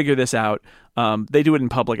to figure this out. They do it in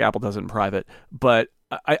public. Apple does it in private. But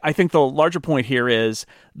I think the larger point here is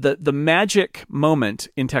the magic moment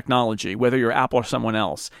in technology, whether you're Apple or someone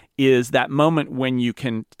else, is that moment when you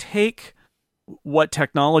can take what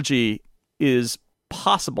technology is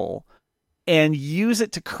possible and use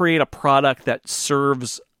it to create a product that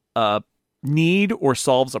serves a need or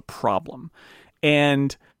solves a problem.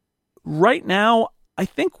 And right now, I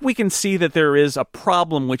think we can see that there is a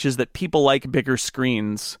problem, which is that people like bigger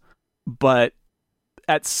screens, but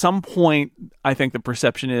at some point, I think the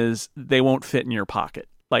perception is they won't fit in your pocket.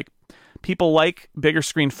 Like, people like bigger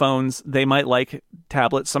screen phones. They might like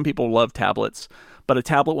tablets. Some people love tablets, but a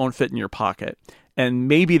tablet won't fit in your pocket. And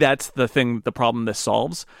maybe that's the problem this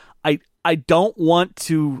solves. I don't want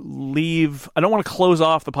to close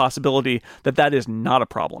off the possibility that is not a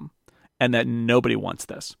problem and that nobody wants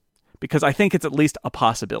this, because I think it's at least a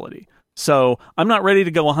possibility. So I'm not ready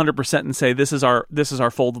to go 100% and say this is our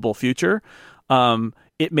foldable future.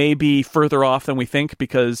 It may be further off than we think,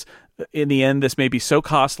 because in the end, this may be so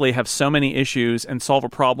costly, have so many issues, and solve a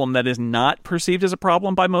problem that is not perceived as a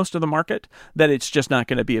problem by most of the market that it's just not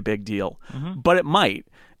going to be a big deal. But it might.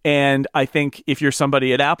 And I think if you're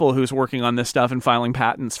somebody at Apple who's working on this stuff and filing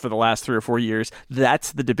patents for the last 3 or 4 years,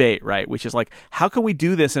 that's the debate, right? Which is like, how can we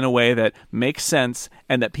do this in a way that makes sense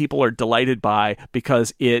and that people are delighted by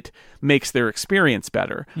because it makes their experience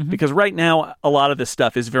better? Because right now, a lot of this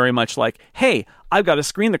stuff is very much like, hey, I've got a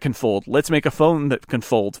screen that can fold. Let's make a phone that can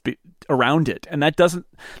fold around it. And that doesn't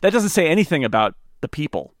say anything about the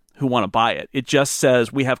people who want to buy it. It just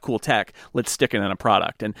says we have cool tech. Let's stick it in a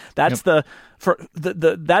product, and that's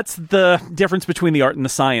that's the difference between the art and the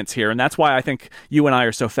science here. And that's why I think you and I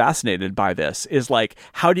are so fascinated by this. Is like,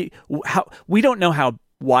 how we don't know how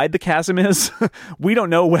wide the chasm is. We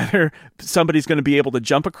don't know whether somebody's going to be able to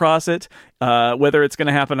jump across it, whether it's going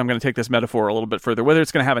to happen. I'm going to take this metaphor a little bit further, whether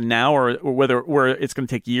it's going to happen now or whether it's going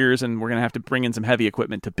to take years and we're going to have to bring in some heavy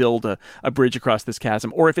equipment to build a bridge across this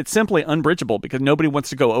chasm, or if it's simply unbridgeable because nobody wants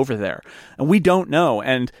to go over there. And we don't know.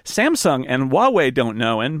 And Samsung and Huawei don't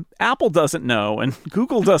know, and Apple doesn't know, and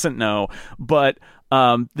Google doesn't know. But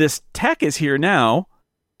this tech is here now,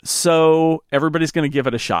 so everybody's going to give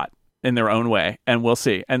it a shot in their own way, and we'll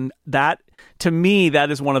see. And that, to me, that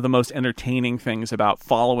is one of the most entertaining things about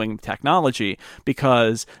following technology,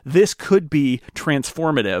 because this could be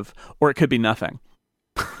transformative or it could be nothing.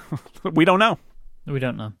 We don't know. We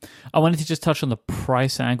don't know. I wanted to just touch on the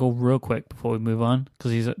price angle real quick before we move on,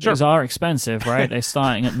 because these Sure. are expensive, right? They're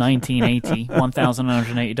starting at $1,980,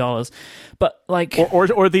 $1,980. But like, or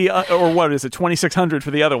what is it, $2,600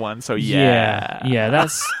 for the other one? So yeah.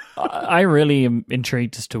 That's. I really am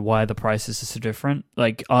intrigued as to why the prices are so different.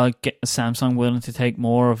 Like, are Samsung willing to take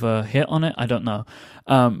more of a hit on it? I don't know.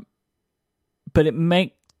 But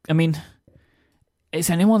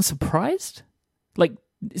is anyone surprised? Like,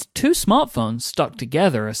 it's two smartphones stuck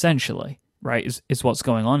together, essentially, right, is what's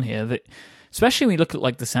going on here. That, especially when you look at,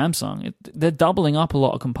 like, the Samsung, they're doubling up a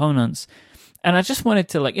lot of components. And I just wanted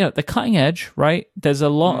to, like, the cutting edge, right? There's a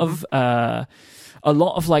lot of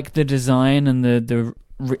like the design and the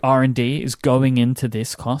R&D is going into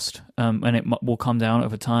this cost, and it will come down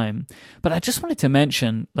over time. But I just wanted to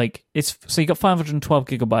mention, like, so you got 512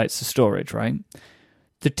 gigabytes of storage, right?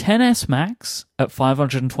 The XS Max at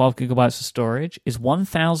 512 gigabytes of storage is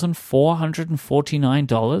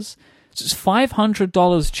 $1,449. So it's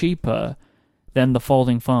 $500 cheaper than the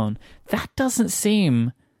folding phone. That doesn't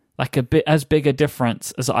seem like as big a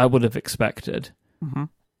difference as I would have expected.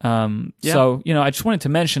 So, I just wanted to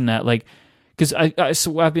mention that, like, because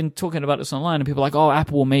I've been talking about this online, and people are like, oh,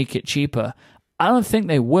 Apple will make it cheaper. I don't think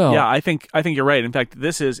they will. Yeah, I think you're right. In fact,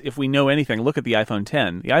 this is, if we know anything, look at the iPhone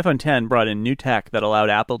X. The iPhone X brought in new tech that allowed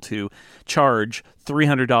Apple to charge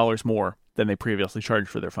 $300 more than they previously charged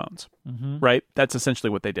for their phones. Right? That's essentially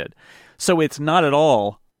what they did. So it's not at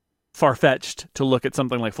all far-fetched to look at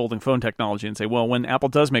something like folding phone technology and say, well, when Apple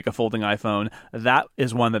does make a folding iPhone, that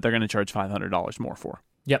is one that they're going to charge $500 more for.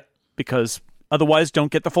 Yep. Because otherwise,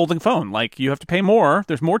 don't get the folding phone. Like, you have to pay more.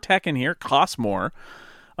 There's more tech in here. Costs more.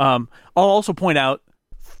 I'll also point out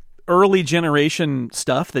early generation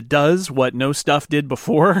stuff that does what no stuff did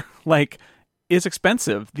before, like, is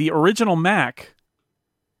expensive. The original Mac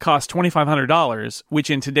cost $2,500, which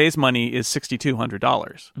in today's money is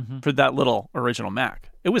 $6,200 for that little original Mac.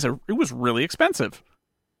 It was really expensive,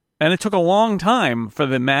 and it took a long time for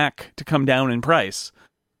the Mac to come down in price.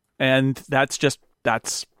 And that's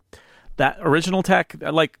that original tech,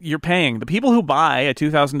 like, you're paying. The people who buy a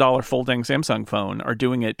 $2,000 folding Samsung phone are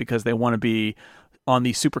doing it because they want to be on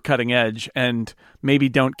the super cutting edge and maybe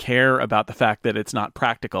don't care about the fact that it's not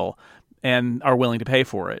practical and are willing to pay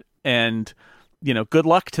for it. And, good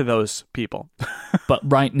luck to those people. But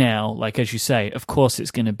right now, like, as you say, of course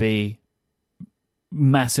it's going to be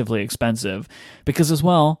massively expensive, because as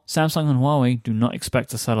well, Samsung and Huawei do not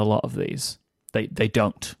expect to sell a lot of these. They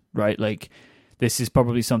don't, right? Like, this is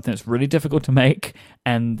probably something that's really difficult to make,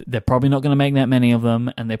 and they're probably not going to make that many of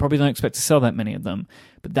them, and they probably don't expect to sell that many of them.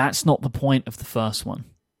 But that's not the point of the first one.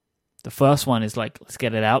 The first one is like, let's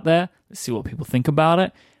get it out there. Let's see what people think about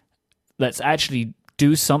it. Let's actually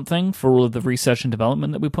do something for all of the research and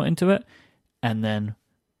development that we put into it, and then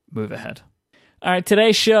move ahead. All right,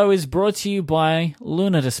 today's show is brought to you by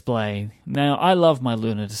Luna Display. Now, I love my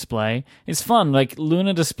Luna Display. It's fun. Like,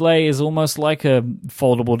 Luna Display is almost like a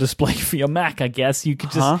foldable display for your Mac, I guess. You could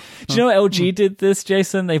just... Do you know LG did this,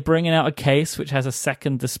 Jason? They're bringing out a case which has a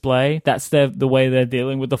second display. That's the way they're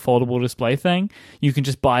dealing with the foldable display thing. You can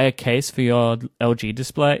just buy a case for your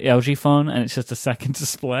LG phone, and it's just a second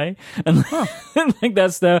display. And like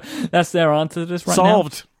that's their answer to this right now.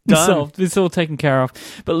 Solved. Done. It's all taken care of.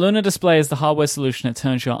 But Luna Display is the hardware solution that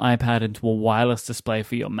turns your iPad into a wireless display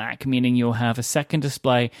for your Mac, meaning you'll have a second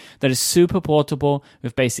display that is super portable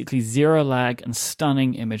with basically zero lag and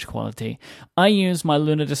stunning image quality. I use my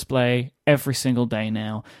Luna Display every single day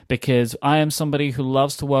now because I am somebody who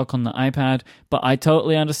loves to work on the iPad, but I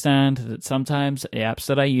totally understand that sometimes the apps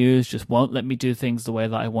that I use just won't let me do things the way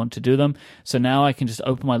that I want to do them. So now I can just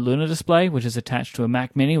open my Luna Display, which is attached to a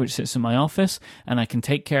Mac Mini, which sits in my office, and I can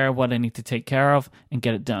take care of what I need to take care of and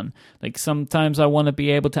get it done. Like sometimes I want to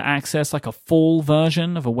be able to access like a full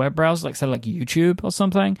version of a web browser, like say like YouTube or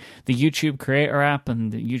something. The YouTube Creator app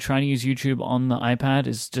and you trying to use YouTube on the iPad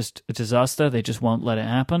is just a disaster. They just won't let it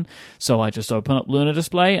happen. So I just open up Luna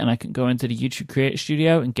Display and I can go into the YouTube Creator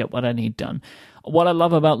Studio and get what I need done. What I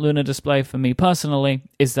love about Luna Display for me personally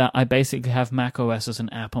is that I basically have macOS as an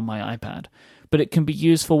app on my iPad, but it can be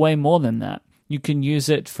used for way more than that. You can use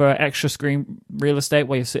it for extra screen real estate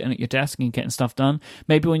while you're sitting at your desk and getting stuff done.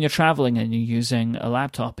 Maybe when you're traveling and you're using a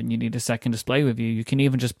laptop and you need a second display with you, you can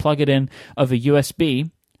even just plug it in over USB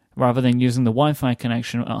rather than using the Wi-Fi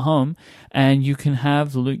connection at home, and you can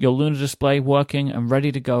have your Luna Display working and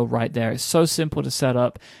ready to go right there. It's so simple to set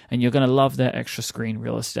up, and you're going to love their extra screen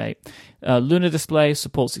real estate. Luna Display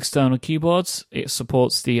supports external keyboards. It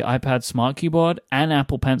supports the iPad Smart Keyboard and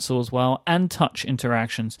Apple Pencil as well, and touch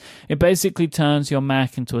interactions. It basically turns your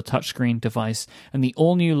Mac into a touchscreen device, and the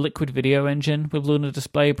all-new Liquid Video engine with Luna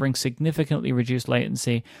Display brings significantly reduced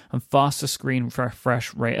latency and faster screen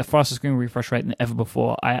refresh rate than ever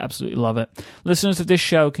before. I absolutely love it. Listeners of this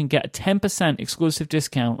show can get a 10% exclusive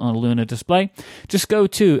discount on a Luna Display. Just go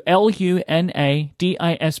to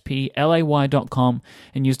lunadisplay.com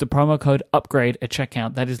and use the promo code UPGRADE at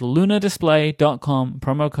checkout. That is lunadisplay.com,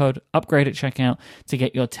 promo code UPGRADE at checkout to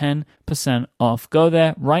get your 10% off. Go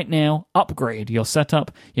there right now, upgrade your setup.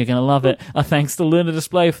 You're going to love it. Thanks to Luna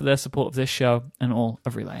Display for their support of this show and all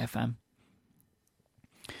of Relay FM.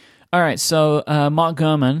 All right, so Mark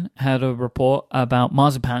Gurman had a report about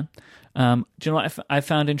marzipan. Do you know what I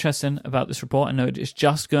found interesting about this report? I know it's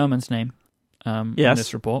just Gurman's name in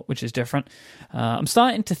this report, which is different. I'm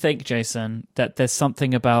starting to think, Jason, that there's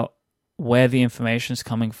something about where the information is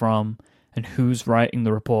coming from and who's writing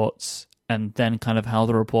the reports and then kind of how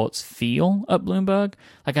the reports feel at Bloomberg.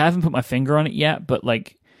 Like, I haven't put my finger on it yet, but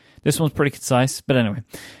like this one's pretty concise. But anyway,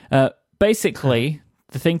 basically,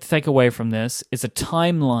 the thing to take away from this is a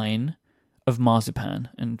timeline of Marzipan.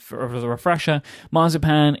 And for the refresher,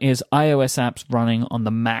 Marzipan is iOS apps running on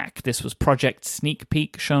the Mac. This was Project Sneak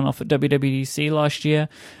Peek shown off at WWDC last year,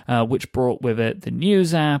 which brought with it the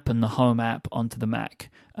News app and the Home app onto the Mac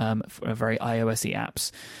for very iOS-y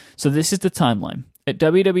apps. So this is the timeline. At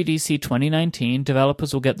WWDC 2019,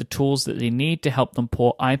 developers will get the tools that they need to help them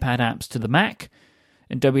port iPad apps to the Mac.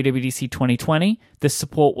 In WWDC 2020, this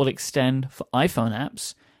support will extend for iPhone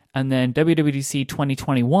apps. And then WWDC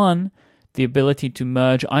 2021, the ability to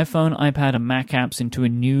merge iPhone, iPad, and Mac apps into a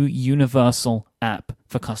new universal app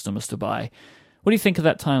for customers to buy. What do you think of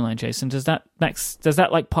that timeline, Jason? Does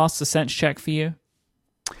that like pass the sense check for you?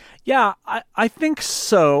 Yeah, I think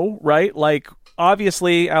so, right? Like,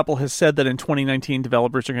 obviously, Apple has said that in 2019,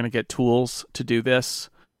 developers are going to get tools to do this.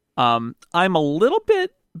 I'm a little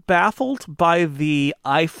bit baffled by the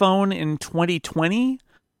iPhone in 2020.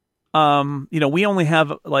 We only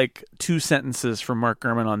have like 2 sentences from Mark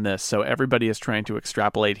Gurman on this, so everybody is trying to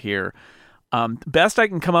extrapolate here. Best I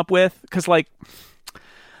can come up with, because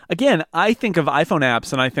again, I think of iPhone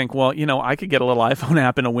apps and I think, well, I could get a little iPhone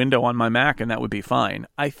app in a window on my Mac and that would be fine.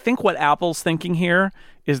 I think what Apple's thinking here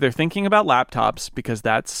is they're thinking about laptops, because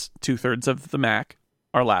that's 2/3 of the Mac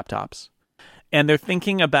are laptops. And they're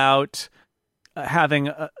thinking about having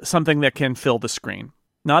something that can fill the screen.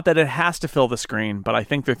 Not that it has to fill the screen, but I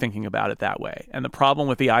think they're thinking about it that way. And the problem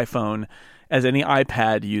with the iPhone, as any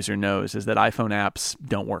iPad user knows, is that iPhone apps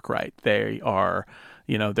don't work right. They are,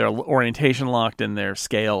 they're orientation locked and they're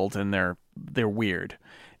scaled and they're weird.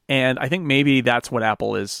 And I think maybe that's what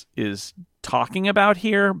Apple is talking about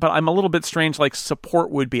here, but I'm a little bit strange, like support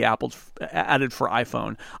would be added for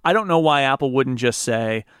iPhone. I don't know why Apple wouldn't just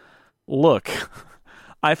say, look,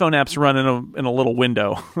 iPhone apps run in a little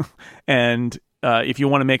window, and if you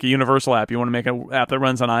want to make a universal app, you want to make an app that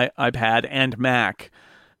runs on iPad and Mac,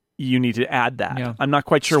 you need to add that. Yeah. I'm not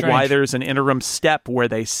quite sure why Strange. there's an interim step where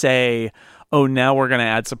they say, oh, now we're going to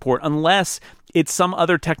add support, unless it's some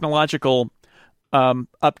other technological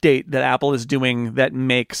update that Apple is doing that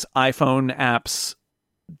makes iPhone apps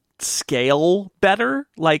scale better.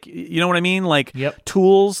 Like, you know what I mean? Like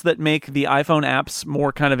tools that make the iPhone apps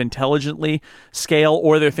more kind of intelligently scale,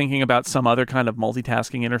 or they're thinking about some other kind of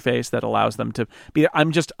multitasking interface that allows them to be.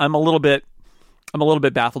 I'm a little bit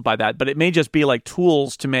baffled by that, but it may just be like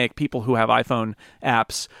tools to make people who have iPhone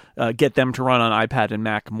apps get them to run on iPad and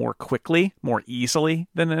Mac more quickly, more easily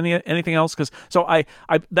than anything else.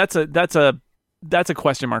 That's a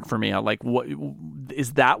question mark for me. Like, what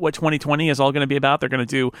is that? What 2020 is all going to be about? They're going to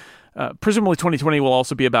do. Presumably, 2020 will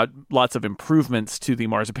also be about lots of improvements to the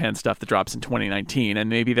Marzipan stuff that drops in 2019, and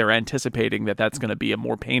maybe they're anticipating that that's going to be a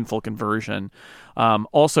more painful conversion.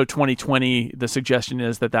 Also, 2020, the suggestion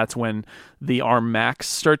is that that's when the ARM Macs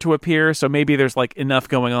start to appear. So maybe there's like enough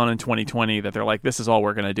going on in 2020 that they're like, this is all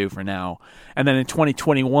we're going to do for now. And then in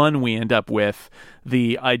 2021, we end up with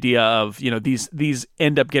the idea of, these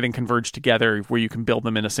end up getting converged together, where you can build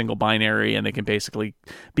them in a single binary, and they can basically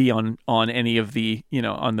be on any of the,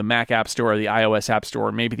 on the Mac App Store or the iOS App Store,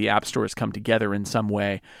 or maybe the App Stores come together in some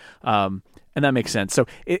way. And that makes sense. So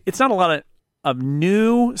it's not a lot of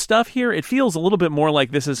new stuff here. It feels a little bit more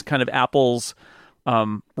like this is kind of Apple's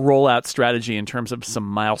rollout strategy in terms of some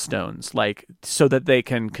milestones, like so that they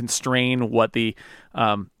can constrain what the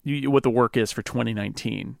work is for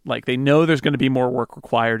 2019. Like, they know there's going to be more work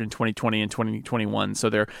required in 2020 and 2021,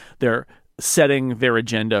 so they're setting their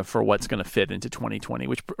agenda for what's going to fit into 2020,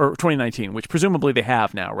 or 2019, which presumably they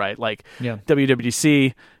have now, right? Like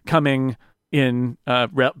WWDC coming in,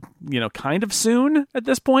 kind of soon at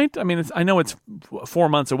this point. I mean, I know it's 4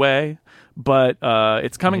 months away, but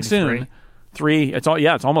it's coming Maybe soon.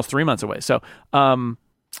 It's almost 3 months away. So I'm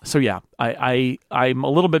a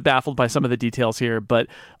little bit baffled by some of the details here, but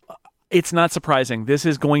it's not surprising. This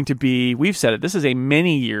is going to be, we've said it, this is a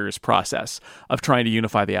many years process of trying to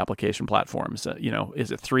unify the application platforms.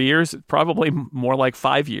 Is it 3 years? Probably more like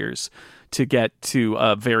 5 years to get to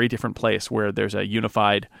a very different place where there's a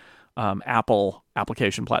unified Apple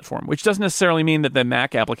application platform, which doesn't necessarily mean that the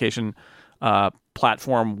Mac application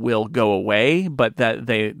platform will go away, but that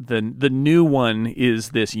the new one is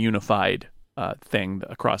this unified thing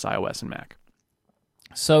across iOS and Mac.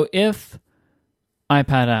 So if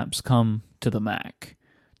iPad apps come to the Mac,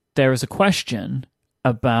 there is a question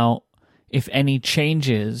about if any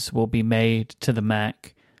changes will be made to the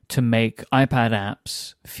Mac to make iPad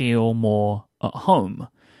apps feel more at home.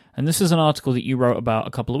 And this is an article that you wrote about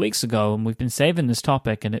a couple of weeks ago, and we've been saving this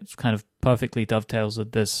topic, and it kind of perfectly dovetails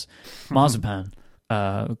with this Marzipan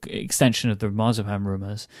extension of the Marzipan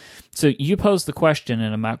rumors. So you posed the question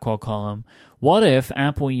in a Macworld column: what if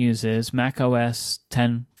Apple uses macOS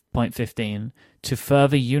 10.15 to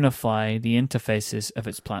further unify the interfaces of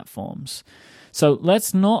its platforms? So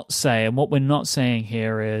let's not say, and what we're not saying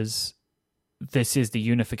here is this is the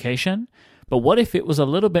unification, but what if it was a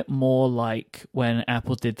little bit more like when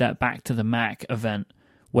Apple did that Back to the Mac event,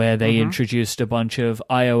 where they introduced a bunch of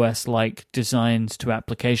iOS-like designs to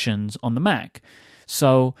applications on the Mac?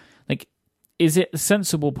 So, is it a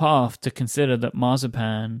sensible path to consider that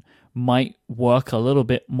Marzipan might work a little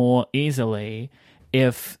bit more easily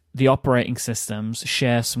if the operating systems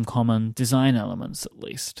share some common design elements, at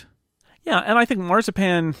least? Yeah, and I think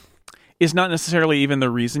Marzipan is not necessarily even the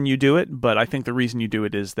reason you do it, but I think the reason you do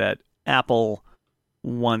it is that Apple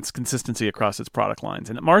wants consistency across its product lines.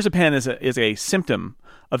 And Marzipan is a symptom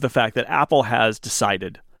of the fact that Apple has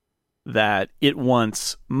decided that it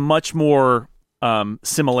wants much more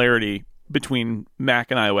similarity between Mac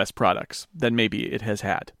and iOS products than maybe it has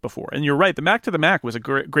had before. And you're right, the Mac to the Mac was a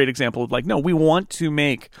great example of no, we want to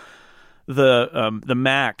make the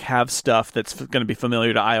Mac have stuff that's going to be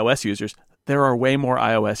familiar to iOS users. There are way more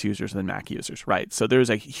iOS users than Mac users, right? So there's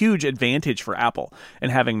a huge advantage for Apple in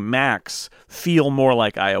having Macs feel more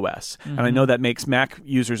like iOS. And I know that makes Mac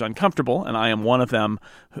users uncomfortable, and I am one of them,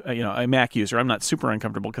 a Mac user. I'm not super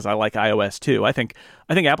uncomfortable because I like iOS too. I think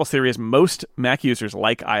Apple's theory is most Mac users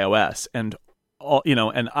like iOS, and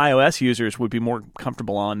and iOS users would be more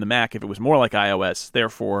comfortable on the Mac if it was more like iOS.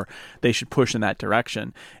 Therefore, they should push in that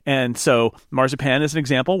direction. And so Marzipan is an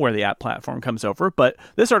example where the app platform comes over. But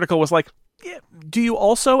this article was like, do you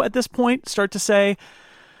also at this point start to say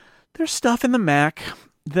there's stuff in the Mac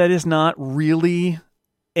that is not really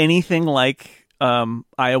anything like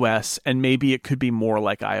iOS, and maybe it could be more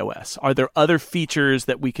like iOS? Are there other features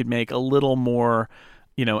that we could make a little more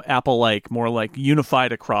Apple-like, more like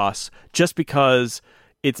unified across, just because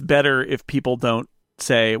it's better if people don't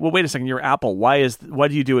say, well, wait a second, you're Apple. Why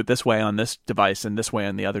do you do it this way on this device and this way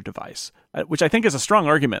on the other device? Which I think is a strong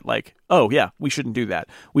argument. Like, oh yeah, we shouldn't do that.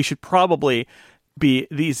 We should probably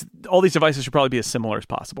all these devices should probably be as similar as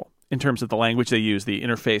possible in terms of the language they use, the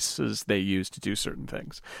interfaces they use to do certain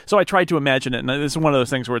things. So I tried to imagine it, and this is one of those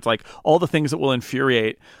things where it's like all the things that will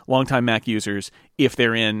infuriate longtime Mac users if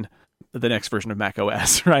they're in the next version of Mac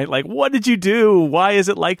OS, right? Like, what did you do? Why is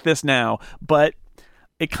it like this now? But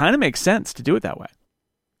it kind of makes sense to do it that way.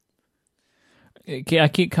 I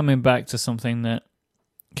keep coming back to something that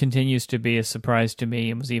continues to be a surprise to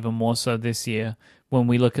me, and was even more so this year, when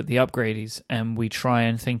we look at the upgrades and we try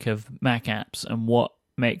and think of Mac apps and what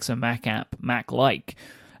makes a Mac app Mac-like.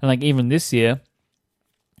 And like even this year,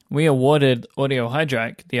 we awarded Audio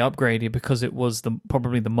Hijack the upgrade because it was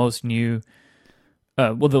probably the most new,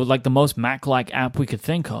 the most Mac-like app we could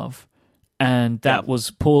think of. And that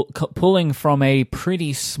was pulling from a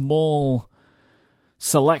pretty small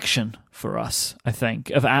selection for us, I think,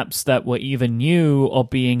 of apps that were either new or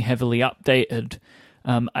being heavily updated.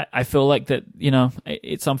 I feel like that,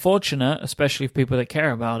 it's unfortunate, especially for people that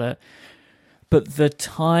care about it, but the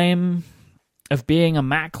time of being a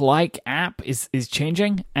Mac-like app is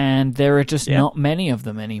changing, and there are just not many of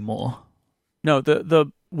them anymore. No,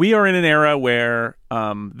 we are in an era where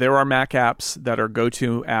there are Mac apps that are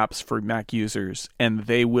go-to apps for Mac users, and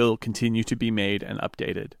they will continue to be made and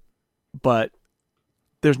updated. But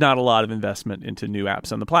there's not a lot of investment into new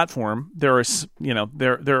apps on the platform. There are,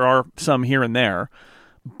 there are some here and there,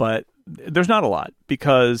 but there's not a lot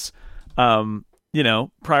because,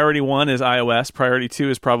 priority 1 is iOS, priority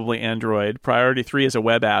 2 is probably Android, priority 3 is a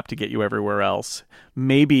web app to get you everywhere else.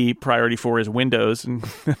 Maybe priority 4 is Windows, and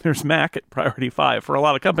there's Mac at priority 5. For a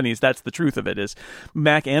lot of companies, that's the truth of it, is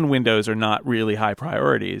Mac and Windows are not really high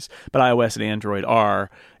priorities, but iOS and Android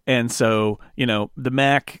are. And so, the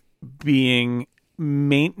Mac being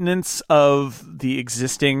maintenance of the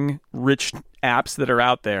existing rich apps that are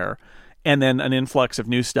out there, and then an influx of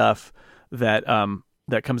new stuff that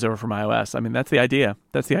comes over from iOS. I mean, that's the idea.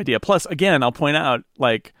 Plus, again, I'll point out,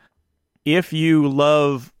 like, if you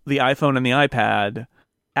love the iPhone and the iPad,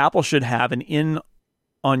 Apple should have an in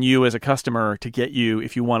on you as a customer to get you,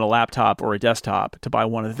 if you want a laptop or a desktop, to buy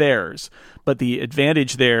one of theirs. But the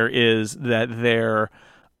advantage there is that their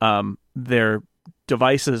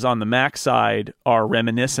devices on the Mac side are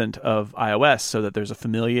reminiscent of iOS, so that there's a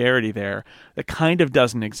familiarity there that kind of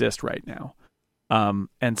doesn't exist right now.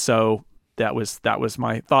 And so that was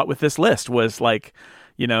my thought with this list, was like,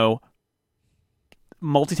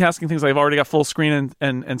 multitasking things. I've already got full screen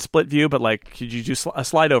and split view, but like, could you do a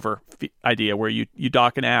slide over idea where you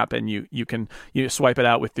dock an app and you can swipe it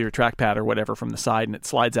out with your trackpad or whatever from the side, and it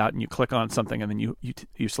slides out, and you click on something and then you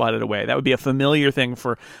slide it away. That would be a familiar thing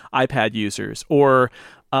for iPad users. Or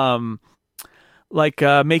making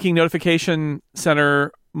Notification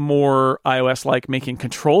Center more iOS like, making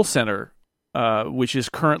Control Center, which is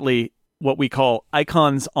currently what we call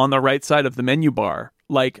icons on the right side of the menu bar,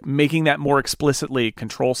 like making that more explicitly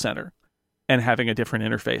Control Center and having a different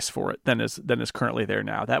interface for it than is currently there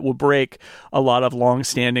now. That will break a lot of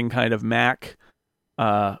long-standing kind of Mac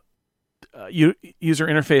user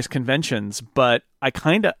interface conventions, but I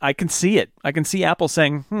can see it. I can see Apple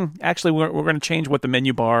saying, actually, we're going to change what the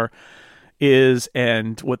menu bar is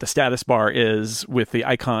and what the status bar is with the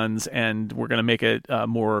icons, and we're going to make it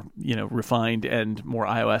more refined and more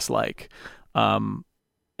iOS-like. And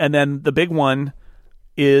then the big one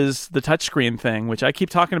is the touchscreen thing, which I keep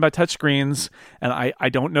talking about touchscreens, and I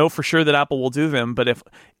don't know for sure that Apple will do them, but if,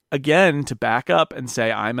 again, to back up and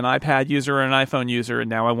say I'm an iPad user or an iPhone user, and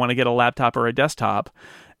now I want to get a laptop or a desktop,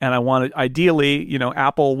 and I want to, ideally,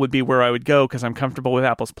 Apple would be where I would go because I'm comfortable with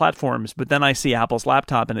Apple's platforms, but then I see Apple's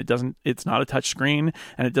laptop and it's not a touchscreen,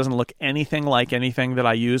 and it doesn't look anything like anything that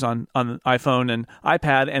I use on iPhone and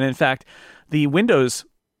iPad, and in fact, the Windows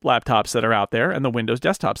laptops that are out there and the Windows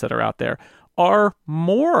desktops that are out there are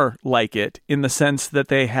more like it in the sense that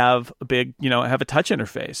they have have a touch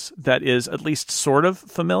interface that is at least sort of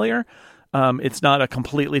familiar. It's not a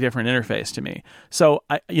completely different interface to me. So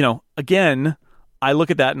again, I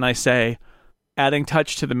look at that and I say, adding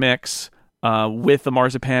touch to the mix with the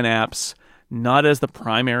Marzipan apps, not as the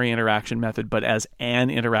primary interaction method, but as an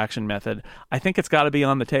interaction method, I think it's got to be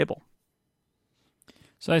on the table.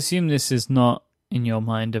 So I assume this is not, in your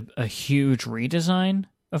mind, a huge redesign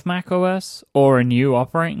of macOS or a new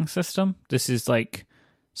operating system. This is like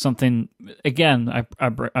something, again, I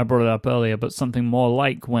brought it up earlier, but something more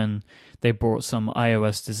like when they brought some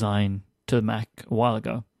iOS design to the Mac a while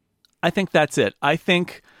ago. I think that's it. I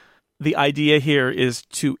think the idea here is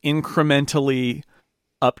to incrementally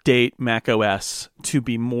update macOS to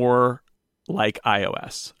be more like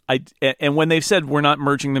iOS. And when they've said we're not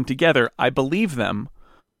merging them together, I believe them,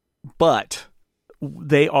 but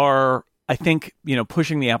they are, I think,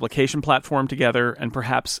 pushing the application platform together and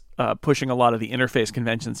perhaps pushing a lot of the interface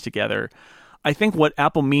conventions together. I think what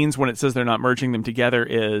Apple means when it says they're not merging them together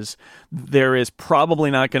is there is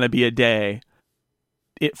probably not going to be a day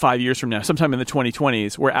 5 years from now, sometime in the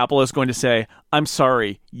 2020s, where Apple is going to say, I'm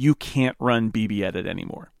sorry, you can't run BBEdit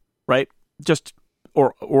anymore, right?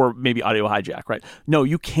 Or maybe Audio Hijack, right? No,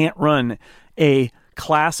 you can't run a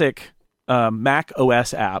classic Mac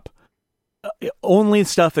OS app. Only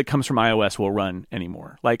stuff that comes from iOS will run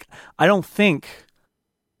anymore. Like, I don't think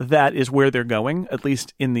that is where they're going, at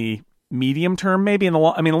least in the medium term. Maybe in the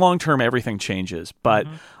long term, everything changes. But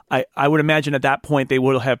I would imagine at that point, they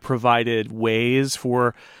would have provided ways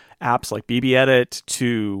for apps like BBEdit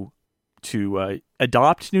to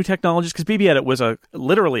adopt new technologies, because BBEdit was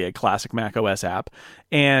literally a classic Mac OS app,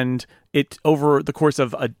 and it over the course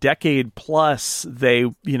of a decade plus,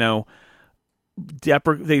 they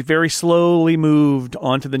very slowly moved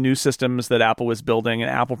onto the new systems that Apple was building,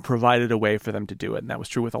 and Apple provided a way for them to do it. And that was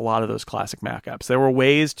true with a lot of those classic Mac apps. There were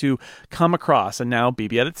ways to come across, and now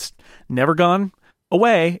BBEdit's never gone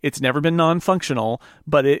away. It's never been non-functional,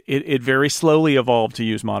 but it very slowly evolved to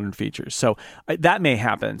use modern features. So that may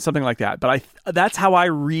happen, something like that. But that's how I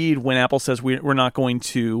read when Apple says we're not going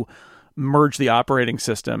to merge the operating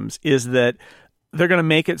systems, is that they're going to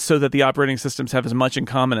make it so that the operating systems have as much in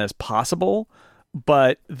common as possible,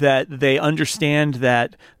 but that they understand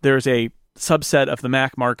that there's a subset of the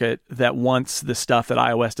Mac market that wants the stuff that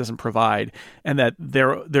iOS doesn't provide, and that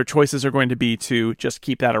their choices are going to be to just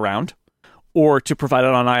keep that around or to provide it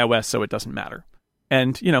on iOS so it doesn't matter.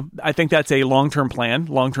 And, I think that's a long-term plan,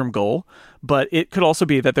 long-term goal, but it could also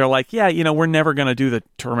be that they're like, yeah, we're never going to do the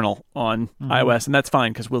terminal on iOS, and that's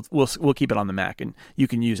fine because we'll keep it on the Mac and you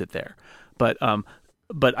can use it there. But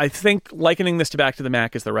I think likening this to Back to the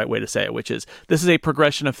Mac is the right way to say it, which is this is a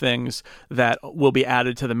progression of things that will be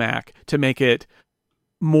added to the Mac to make it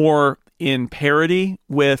more in parity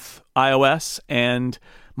with iOS and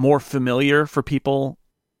more familiar for people.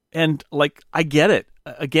 And I get it.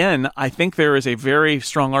 Again, I think there is a very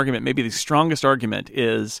strong argument. Maybe the strongest argument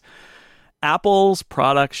is Apple's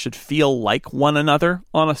products should feel like one another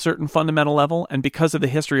on a certain fundamental level. And because of the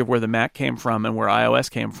history of where the Mac came from and where iOS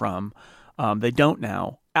came from, they don't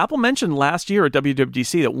now. Apple mentioned last year at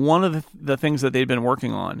WWDC that one of the things that they've been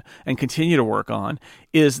working on and continue to work on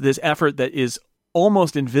is this effort that is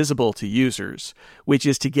almost invisible to users, which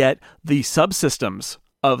is to get the subsystems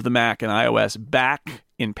of the Mac and iOS back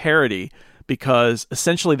in parity, because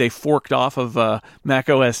essentially they forked off of Mac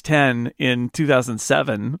OS X in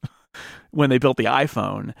 2007 when they built the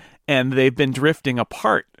iPhone, and they've been drifting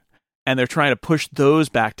apart. And they're trying to push those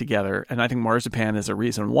back together. And I think Marzipan is a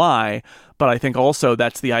reason why. But I think also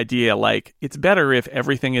that's the idea, it's better if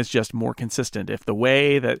everything is just more consistent. If the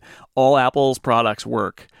way that all Apple's products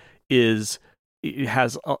work has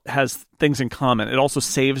things in common, it also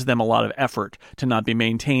saves them a lot of effort to not be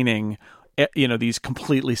maintaining, these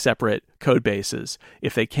completely separate code bases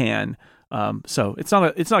if they can. So it's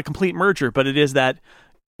not a complete merger, but it is that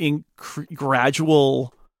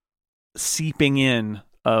gradual seeping in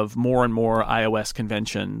of more and more iOS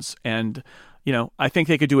conventions. And, I think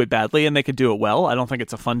they could do it badly and they could do it well. I don't think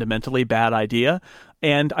it's a fundamentally bad idea.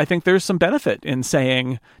 And I think there's some benefit in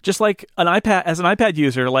saying, just like an iPad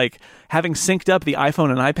user, having synced up the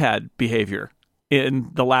iPhone and iPad behavior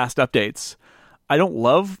in the last updates. I don't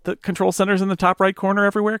love the control centers in the top right corner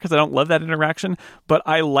everywhere because I don't love that interaction, but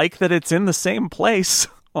I like that it's in the same place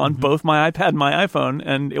on both my iPad and my iPhone,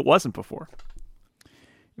 and it wasn't before.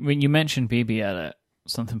 When you mentioned BBEdit,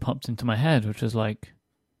 something popped into my head, which was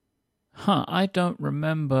I don't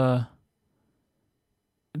remember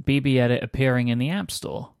BBEdit appearing in the App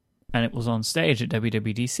Store, and it was on stage at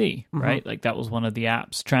WWDC, right? That was one of the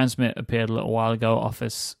apps. Transmit appeared a little while ago,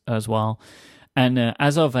 Office as well. And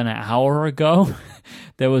as of an hour ago,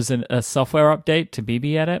 there was a software update to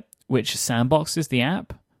BBEdit, which sandboxes the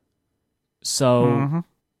app. So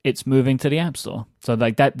it's moving to the App Store. So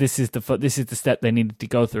that this is the step they needed to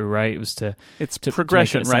go through, right? It was to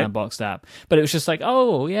progression, to make it a sandboxed app. But it was just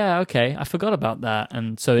oh yeah, okay, I forgot about that.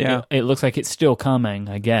 And so it looks like it's still coming,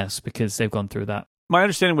 I guess, because they've gone through that. My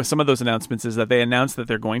understanding with some of those announcements is that they announced that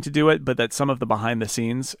they're going to do it, but that some of the behind the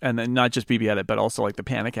scenes, and then not just BBEdit, but also the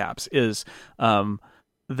Panic apps, is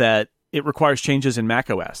that it requires changes in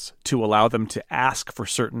macOS to allow them to ask for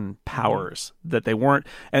certain powers that they weren't.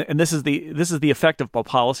 And this is the effect of a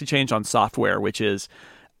policy change on software, which is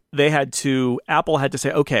Apple had to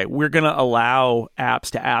say, okay, we're going to allow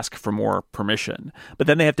apps to ask for more permission, but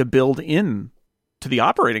then they have to build in to the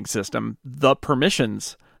operating system the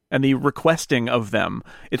permissions and the requesting of them.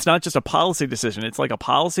 It's not just a policy decision. It's like a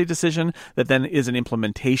policy decision that then is an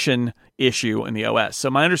implementation issue in the OS. So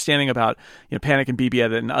my understanding about Panic and BB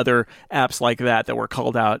Edit and other apps like that were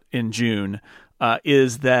called out in June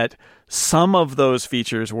is that some of those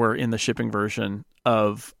features were in the shipping version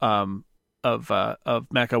of macOS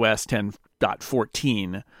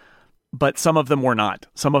 10.14, but some of them were not.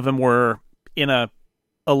 Some of them were in a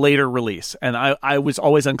later release. And I was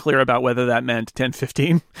always unclear about whether that meant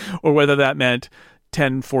 10.15 or whether that meant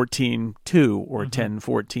 10.14.2 or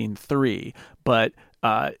 10.14.3. But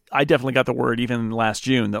I definitely got the word even last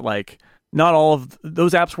June that not all of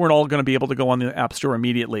those apps weren't all going to be able to go on the App Store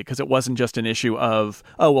immediately, because it wasn't just an issue of,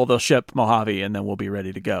 they'll ship Mojave and then we'll be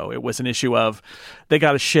ready to go. It was an issue of they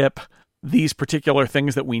got to ship these particular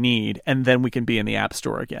things that we need, and then we can be in the App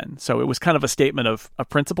Store again. So it was kind of a statement of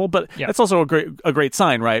principle, but that's also a great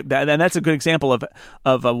sign, right? And that's a good example of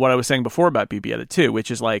what I was saying before about BB Edit 2,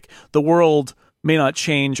 which is the world may not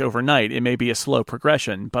change overnight. It may be a slow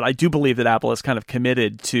progression, but I do believe that Apple is kind of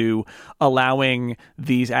committed to allowing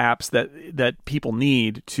these apps that people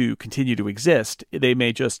need to continue to exist. They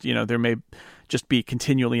may just, there may just be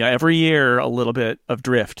continually every year a little bit of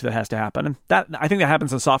drift that has to happen. And that, I think that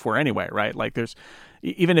happens in software anyway, right? There's,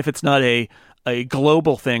 even if it's not a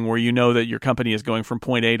global thing where that your company is going from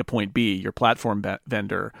point A to point B, your platform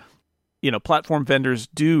vendor, platform vendors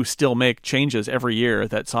do still make changes every year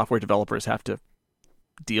that software developers have to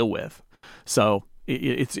deal with. So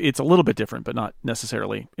it's a little bit different, but not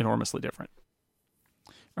necessarily enormously different.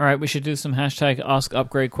 All right, we should do some hashtag Ask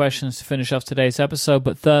Upgrade questions to finish off today's episode.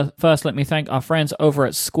 But first, let me thank our friends over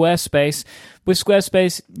at Squarespace. With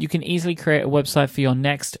Squarespace, you can easily create a website for your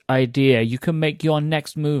next idea. You can make your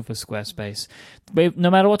next move with Squarespace. No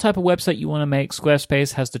matter what type of website you want to make,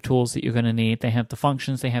 Squarespace has the tools that you're going to need. They have the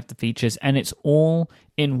functions, they have the features, and it's all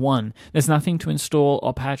in one. There's nothing to install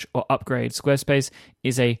or patch or upgrade. Squarespace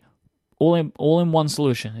is a all-in-one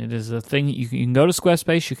solution. It is a thing. You can go to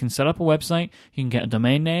Squarespace, you can set up a website, you can get a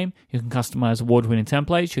domain name, you can customize award-winning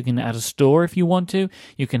templates, you can add a store if you want to,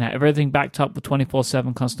 you can have everything backed up with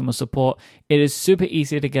 24/7 customer support. It is super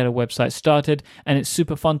easy to get a website started, and it's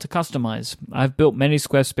super fun to customize. I've built many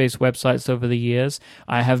Squarespace websites over the years.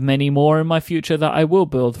 I have many more in my future that I will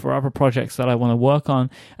build for other projects that I want to work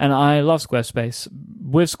on, and I love Squarespace.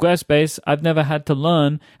 With Squarespace, I've never had to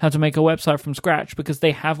learn how to make a website from scratch because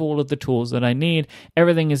they have all of the tools that I need.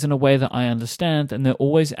 Everything is in a way that I understand, and they're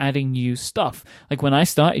always adding new stuff. Like when I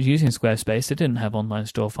started using Squarespace, it didn't have online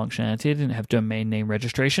store functionality, it didn't have domain name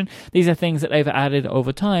registration. These are things that they've added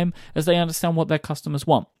over time as they understand what their customers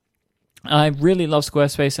want. I really love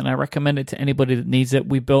Squarespace, and I recommend it to anybody that needs it.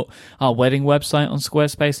 We built our wedding website on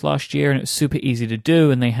Squarespace last year, and it was super easy to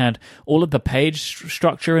do, and they had all of the page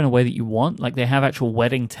structure in a way that you want. Like they have actual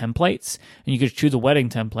wedding templates, and you could choose a wedding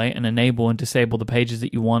template and enable and disable the pages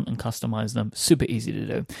that you want and customize them. Super easy to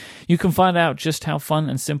do. You can find out just how fun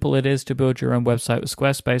and simple it is to build your own website with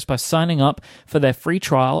Squarespace by signing up for their free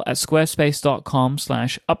trial at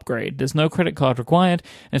squarespace.com/upgrade. There's no credit card required,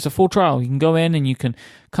 and it's a full trial. You can go in and you can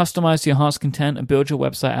customize your heart's content and build your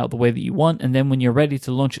website out the way that you want, and then when you're ready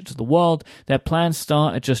to launch it to the world, their plans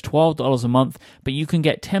start at just $12 a month, but you can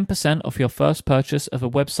get 10% off your first purchase of a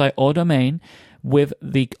website or domain with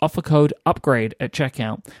the offer code UPGRADE at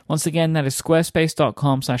checkout. Once again, that is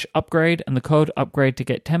squarespace.com/upgrade and the code UPGRADE to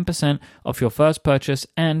get 10% off your first purchase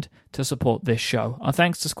and to support this show. Our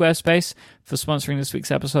thanks to Squarespace for sponsoring this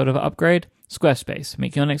week's episode of Upgrade. Squarespace,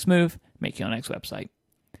 make your next move, make your next website.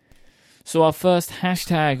 So our first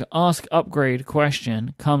hashtag Ask Upgrade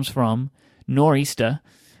question comes from Nor'easter,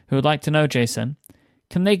 who would like to know, Jason,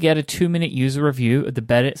 can they get a 2-minute user review of the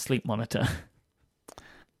Bedit sleep monitor?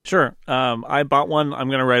 Sure. I bought one. I'm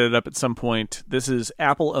going to write it up at some point. This is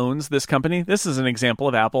Apple owns this company. This is an example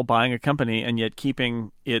of Apple buying a company and yet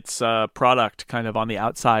keeping its product kind of on the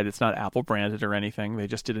outside. It's not Apple branded or anything. They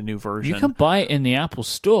just did a new version. You can buy it in the Apple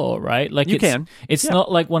Store, right? Like you can. It's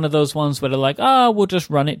not like one of those ones where they're like, we'll just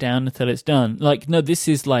run it down until it's done. Like, no, this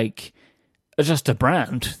is like just a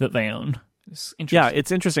brand that they own. It's interesting. Yeah,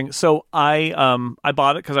 it's interesting. So I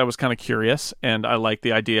bought it because I was kind of curious, and I like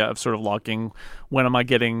the idea of sort of logging when am I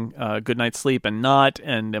getting a good night's sleep and not,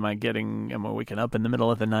 and am I waking up in the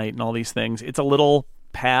middle of the night and all these things. It's a little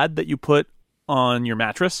pad that you put on your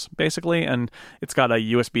mattress, basically, and it's got a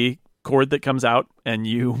USB cord that comes out, and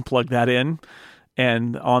you plug that in.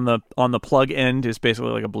 And on the plug end is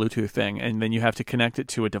basically like a Bluetooth thing, and then you have to connect it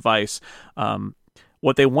to a device.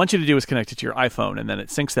 What they want you to do is connect it to your iPhone, and then it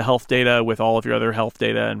syncs the health data with all of your other health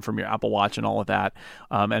data and from your Apple Watch and all of that,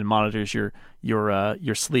 and monitors your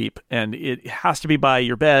your sleep, and it has to be by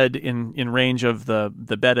your bed in range of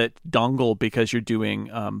the Bedit dongle, because you're doing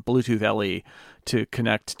Bluetooth LE to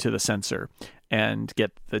connect to the sensor and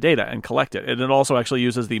get the data and collect it. And it also actually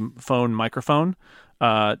uses the phone microphone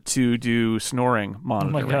to do snoring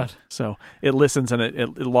monitoring. Oh my God. So it listens and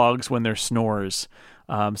it logs when there's snores.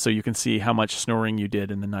 So you can see how much snoring you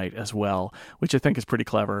did in the night as well, which I think is pretty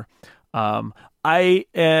clever. I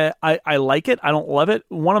like it. I don't love it.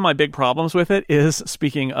 One of my big problems with it is,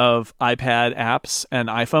 speaking of iPad apps and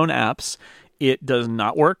iPhone apps, it does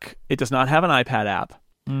not work. It does not have an iPad app.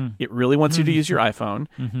 It really wants you to use your iPhone.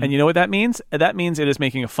 And you know what that means? That means it is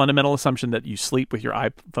making a fundamental assumption that you sleep with your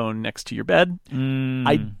iPhone next to your bed.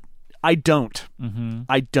 I don't.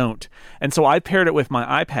 I don't. And so I paired it with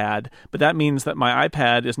my iPad, but that means that my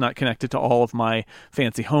iPad is not connected to all of my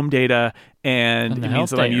fancy home data, and the it health means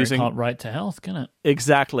that data I'm using can't write to health, can it?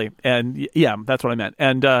 Exactly. And yeah, that's what I meant.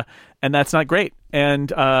 And that's not great.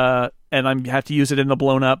 And I have to use it in the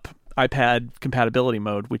blown up iPad compatibility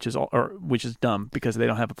mode, which is dumb because they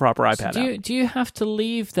don't have a proper iPad app. Do you have to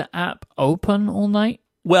leave the app open all night?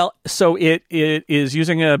 Well, so it is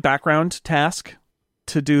using a background task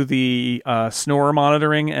to do the snore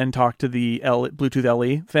monitoring and talk to the Bluetooth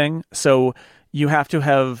LE thing. So you have to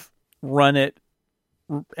have run it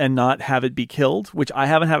and not have it be killed, which I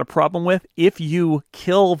haven't had a problem with. If you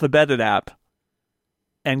kill the Bedit app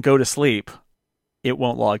and go to sleep, it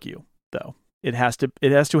won't log you, though. It has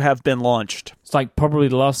to have been launched. It's like probably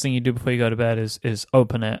the last thing you do before you go to bed is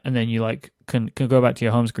open it, and then you like can go back to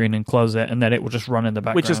your home screen and close it, and then it will just run in the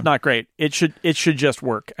background. Which is not great. It should just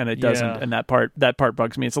work, and it doesn't. Yeah. And that part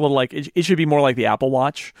bugs me. It's a little like it should be more like the Apple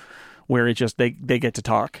Watch, where it just they get to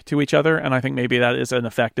talk to each other. And I think maybe that is an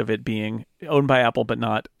effect of it being owned by Apple but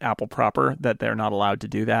not Apple proper, that they're not allowed to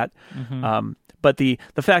do that. But the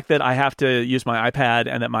fact that I have to use my iPad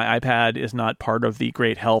and that my iPad is not part of the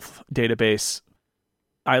Great Health database,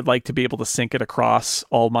 I'd like to be able to sync it across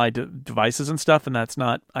all my devices and stuff, and that's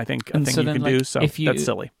not, I think, a thing you can do. So that's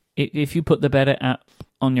silly. If you put the Bedit app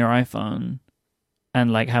on your iPhone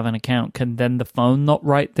and like have an account, can then the phone not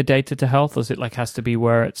write the data to health, or is it like has to be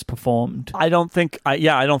where it's performed? I don't think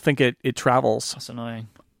it travels. That's annoying.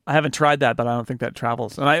 I haven't tried that, but I don't think that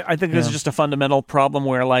travels. And I think this is just a fundamental problem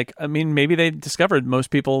where, like, I mean, maybe they discovered most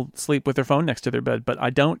people sleep with their phone next to their bed, but I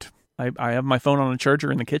don't. I have my phone on a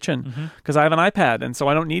charger in the kitchen because I have an iPad, and so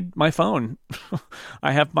I don't need my phone.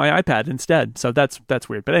 I have my iPad instead. So that's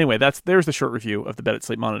weird. But anyway, there's the short review of the Bedit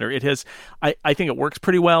Sleep Monitor. It has, I think it works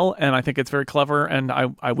pretty well, and I think it's very clever. And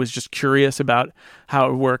I was just curious about how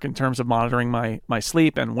it would work in terms of monitoring my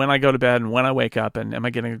sleep and when I go to bed and when I wake up, and am I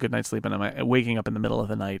getting a good night's sleep, and am I waking up in the middle of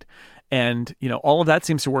the night? And, all of that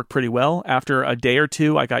seems to work pretty well. After a day or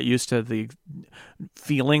two, I got used to the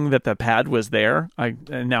feeling that the pad was there.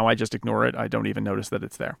 And now I just ignore it. I don't even notice that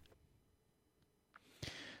it's there.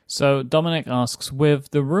 So Dominic asks,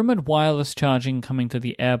 with the rumored wireless charging coming to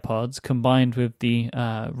the AirPods, combined with the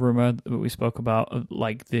rumor that we spoke about, of,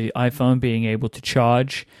 like the iPhone being able to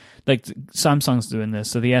charge, like Samsung's doing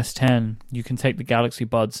this. So the S10, you can take the Galaxy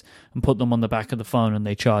Buds and put them on the back of the phone and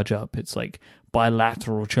they charge up. It's like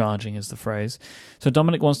bilateral charging is the phrase. So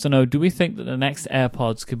Dominic wants to know, do we think that the next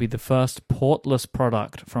AirPods could be the first portless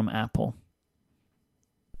product from Apple?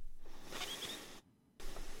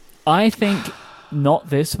 I think not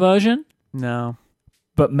this version. No.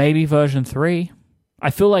 But maybe version 3.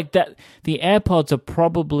 I feel like that the AirPods are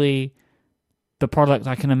probably the product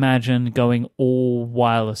I can imagine going all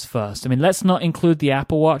wireless first. I mean, let's not include the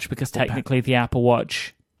Apple Watch because technically the Apple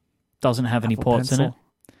Watch doesn't have any ports in it.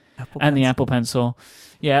 And the Apple Pencil.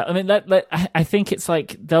 Yeah, I mean, I think it's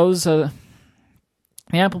like those are...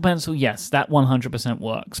 The Apple Pencil, yes, that 100%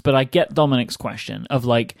 works. But I get Dominic's question of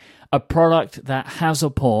like a product that has a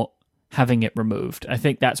port having it removed. I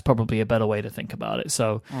think that's probably a better way to think about it.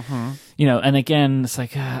 So, and again, it's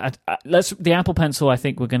like the Apple Pencil. I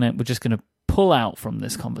think we're just gonna pull out from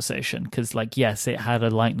this conversation because, like, yes, it had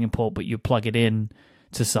a Lightning port, but you plug it in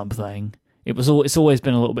to something. It's always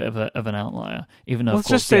been a little bit of an outlier, even though. Let's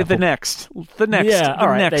just say the next. Yeah, all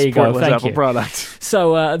right, there you go. Thank Apple you. Product.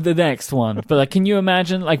 So the next one, but like, can you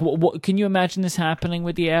imagine? Like, what can you imagine this happening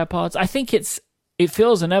with the AirPods? I think it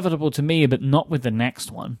feels inevitable to me, but not with the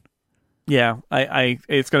next one. Yeah,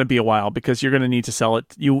 it's going to be a while because you're going to need to sell it.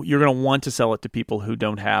 You're going to want to sell it to people who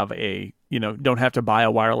don't have don't have to buy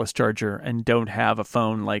a wireless charger and don't have a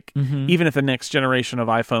phone. Like, even if the next generation of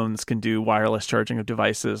iPhones can do wireless charging of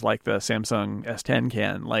devices like the Samsung S10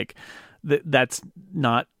 can, like that's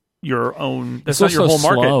not your own. That's not your whole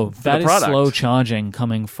market. Slow. That is slow charging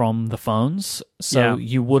coming from the phones. So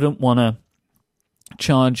you wouldn't want to.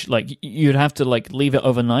 charge, like you'd have to like leave it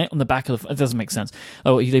overnight on the back of it doesn't make sense.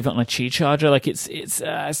 Oh, you leave it on a Qi charger, like it's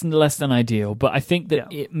less than ideal, but I think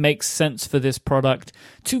that it makes sense for this product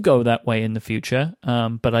to go that way in the future,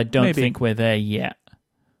 but I don't think we're there yet.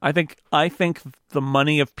 I think the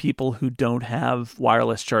money of people who don't have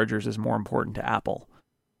wireless chargers is more important to Apple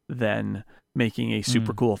than making a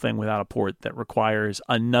super cool thing without a port that requires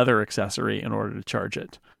another accessory in order to charge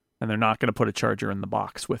it, and they're not going to put a charger in the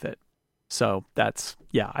box with it. So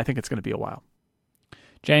I think it's going to be a while.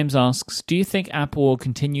 James asks, do you think Apple will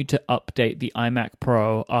continue to update the iMac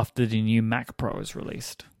Pro after the new Mac Pro is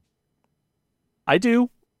released? I do.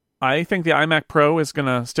 I think the iMac Pro is going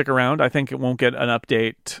to stick around. I think it won't get an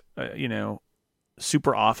update,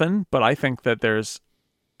 super often, but I think that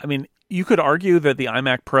you could argue that the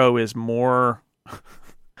iMac Pro is more...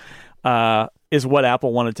 is what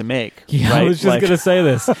Apple wanted to make. Yeah, right? I was just going to say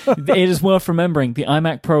this. It is worth remembering, the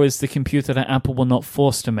iMac Pro is the computer that Apple were not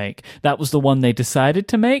forced to make. That was the one they decided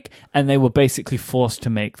to make, and they were basically forced to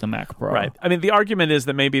make the Mac Pro. Right. I mean, the argument is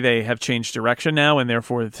that maybe they have changed direction now, and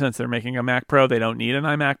therefore, since they're making a Mac Pro, they don't need an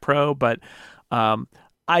iMac Pro, but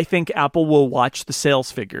I think Apple will watch the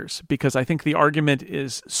sales figures, because I think the argument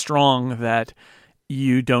is strong that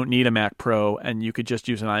you don't need a Mac Pro and you could just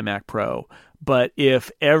use an iMac Pro. But if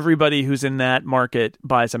everybody who's in that market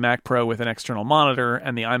buys a Mac Pro with an external monitor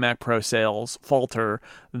and the iMac Pro sales falter,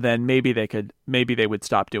 then maybe they would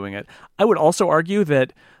stop doing it. I would also argue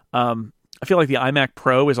that I feel like the iMac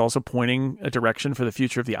Pro is also pointing a direction for the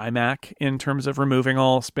future of the iMac in terms of removing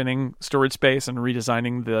all spinning storage space and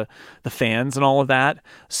redesigning the fans and all of that.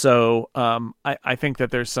 So I think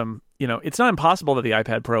that there's some, it's not impossible that the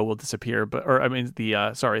iPad Pro will disappear, the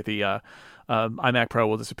iMac Pro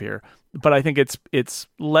will disappear, but I think it's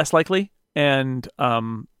less likely, and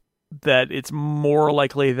that it's more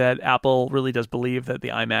likely that Apple really does believe that the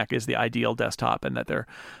iMac is the ideal desktop, and that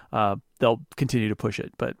they'll continue to push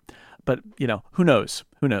it. But who knows?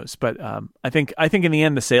 But I think in the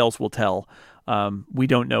end the sales will tell. We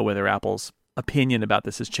don't know whether Apple's opinion about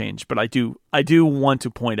this has changed, but I do want to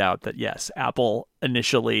point out that yes, Apple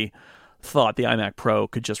initially thought the iMac Pro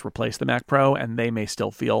could just replace the Mac Pro, and they may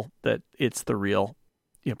still feel that it's the real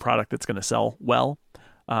product that's going to sell well.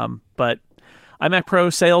 But iMac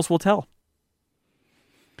Pro sales will tell.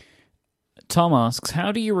 Tom asks,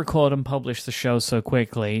 how do you record and publish the show so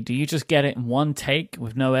quickly? Do you just get it in one take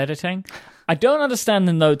with no editing? I don't understand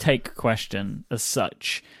the no take question as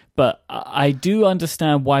such, but I do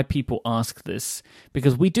understand why people ask this,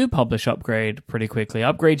 because we do publish Upgrade pretty quickly.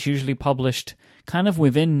 Upgrade's usually published kind of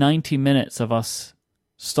within 90 minutes of us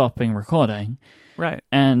stopping recording. Right.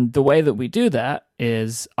 And the way that we do that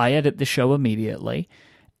is I edit the show immediately,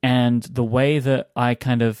 and the way that I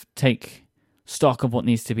kind of take stock of what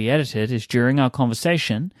needs to be edited is during our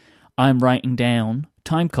conversation, I'm writing down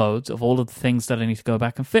time codes of all of the things that I need to go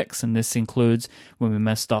back and fix. And this includes when we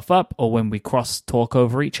mess stuff up or when we cross talk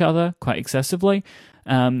over each other quite excessively.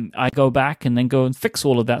 I go back and then go and fix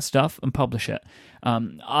all of that stuff and publish it.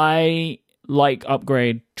 I like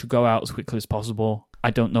Upgrade to go out as quickly as possible.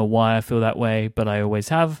 I don't know why I feel that way, but I always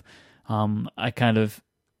have.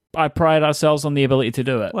 I pride ourselves on the ability to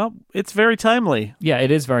do it. Well, it's very timely. Yeah,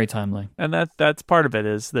 it is very timely. And that's part of it,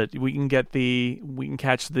 is that we can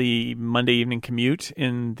catch the Monday evening commute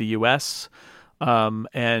in the US.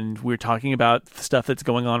 And we're talking about stuff that's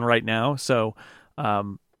going on right now. So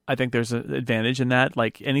I think there's an advantage in that.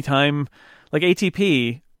 Like anytime, like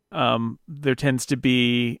ATP, there tends to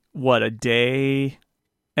be a day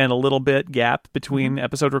and a little bit gap between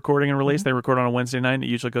episode recording and release. They record on a Wednesday night, and it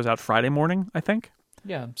usually goes out Friday morning, I think.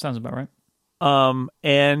 Yeah, sounds about right.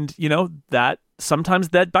 And that sometimes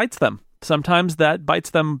that bites them. Sometimes that bites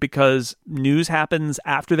them because news happens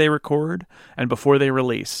after they record and before they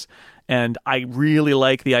release. And I really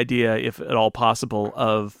like the idea, if at all possible,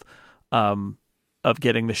 of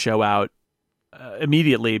getting the show out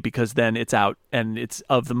immediately, because then it's out and it's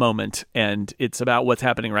of the moment and it's about what's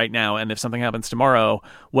happening right now. And if something happens tomorrow,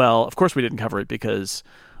 well, of course we didn't cover it because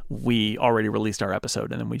we already released our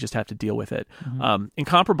episode, and then we just have to deal with it.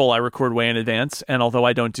 Incomparable, I record way in advance, and although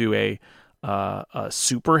I don't do a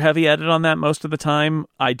super heavy edit on that most of the time,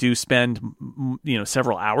 I do spend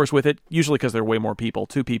several hours with it, usually because there are way more people.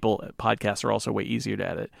 2 people, podcasts are also way easier to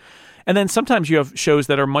edit. And then sometimes you have shows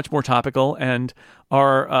that are much more topical and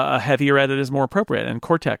are a heavier edit is more appropriate. And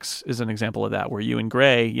Cortex is an example of that, where you and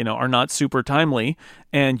Gray, are not super timely,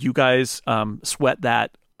 and you guys sweat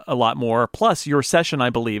that a lot more. Plus, your session, I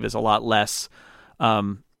believe, is a lot less,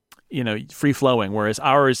 free flowing, whereas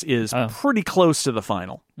ours is pretty close to the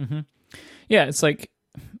final. Mm-hmm. Yeah, it's like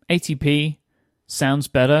ATP sounds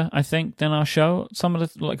better, I think, than our show some of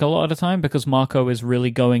the, like a lot of the time, because Marco is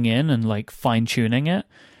really going in and like fine-tuning it.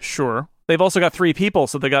 Sure. They've also got 3 people,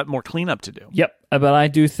 so they got more cleanup to do. Yep, but I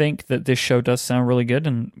do think that this show does sound really good,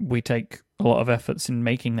 and we take a lot of efforts in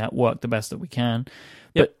making that work the best that we can.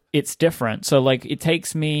 Yep. But it's different. So like it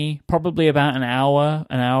takes me probably about an hour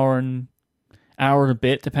and a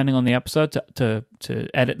bit, depending on the episode, to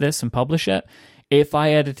edit this and publish it. If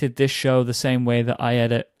I edited this show the same way that I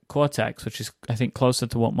edit Cortex, which is, I think, closer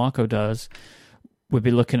to what Marco does, we'd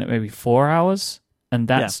be looking at maybe 4 hours, and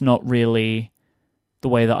that's not really the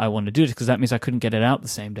way that I want to do it, because that means I couldn't get it out the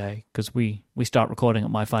same day, because we start recording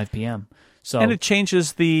at my 5 p.m. So, and it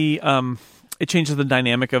changes the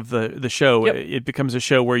dynamic of the show. Yep. It becomes a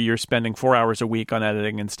show where you're spending 4 hours a week on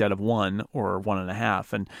editing instead of 1 or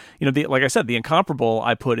 1.5. And like I said, the Incomparable,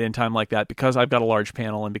 I put in time like that because I've got a large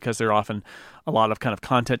panel and because there are often a lot of kind of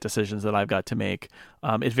content decisions that I've got to make.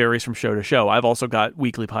 It varies from show to show. I've also got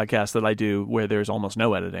weekly podcasts that I do where there's almost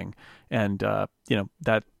no editing, and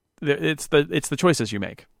that it's the choices you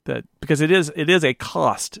make, that because it is a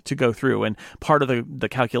cost to go through, and part of the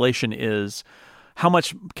calculation is how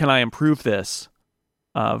much can I improve this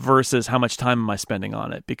versus how much time am I spending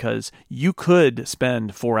on it? Because you could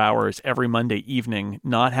spend 4 hours every Monday evening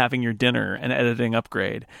not having your dinner and editing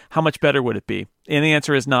Upgrade. How much better would it be? And the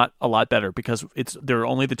answer is not a lot better, because there are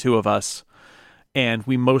only the 2 of us, and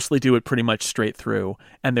we mostly do it pretty much straight through,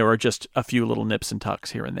 and there are just a few little nips and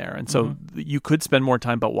tucks here and there. And so you could spend more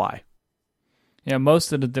time, but why? Yeah,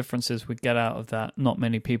 most of the differences we get out of that, not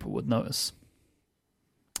many people would notice.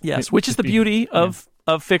 Yes, which is the beauty of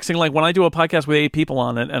fixing, like when I do a podcast with 8 people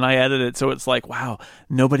on it and I edit it so it's like, wow,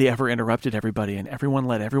 nobody ever interrupted everybody and everyone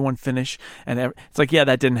let everyone finish. And it's like, yeah,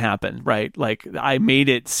 that didn't happen, right? Like I made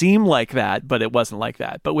it seem like that, but it wasn't like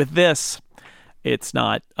that. But with this, it's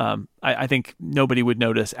not, I think nobody would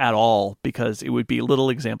notice at all, because it would be little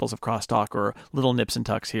examples of crosstalk or little nips and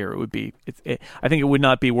tucks here. It would be, I think it would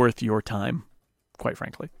not be worth your time, quite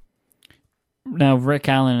frankly. Now, Rick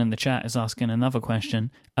Allen in the chat is asking another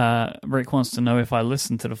question. Rick wants to know if I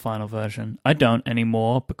listened to the final version. I don't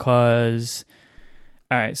anymore because...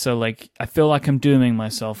 All right, so like I feel like I'm dooming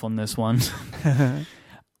myself on this one.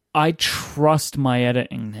 I trust my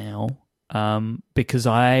editing now because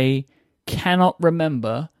I cannot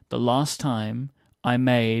remember the last time I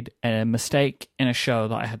made a mistake in a show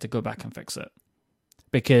that I had to go back and fix it.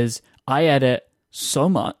 Because I edit so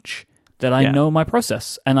much that I know my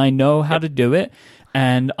process and I know how to do it,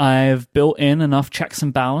 and I've built in enough checks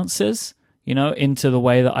and balances, into the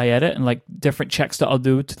way that I edit, and like different checks that I'll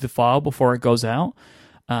do to the file before it goes out,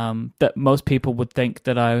 that most people would think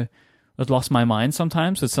that I had lost my mind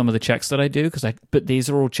sometimes with some of the checks that I do, but these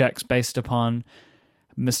are all checks based upon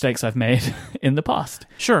mistakes I've made in the past.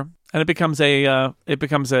 Sure. And it becomes a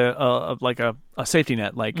safety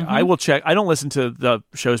net. Like I will check. I don't listen to the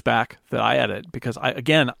shows back that I edit because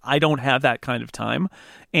I don't have that kind of time,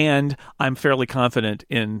 and I'm fairly confident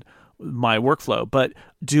in my workflow. But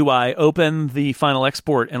do I open the final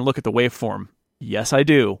export and look at the waveform? Yes, I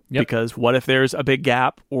do. Yep. Because what if there's a big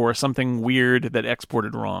gap or something weird that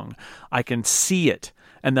exported wrong? I can see it,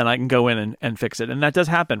 and then I can go in and fix it. And that does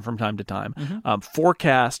happen from time to time.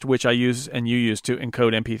 Forecast, which I use and you use to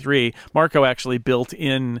encode MP3, Marco actually built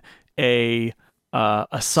in a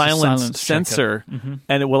silence sensor,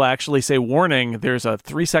 and it will actually say, warning, there's a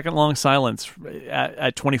 3-second long silence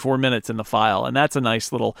at 24 minutes in the file. And that's a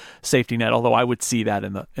nice little safety net, although I would see that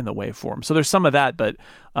in the waveform. So there's some of that, but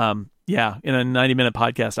in a 90-minute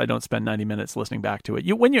podcast, I don't spend 90 minutes listening back to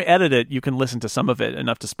it. When you edit it, you can listen to some of it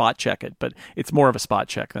enough to spot check it, but it's more of a spot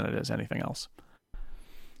check than it is anything else.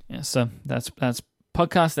 Yeah, so that's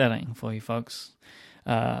podcast editing for you folks.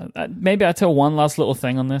 Maybe I tell one last little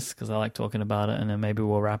thing on this because I like talking about it, and then maybe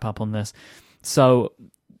we'll wrap up on this. So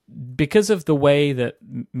because of the way that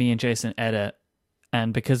me and Jason edit,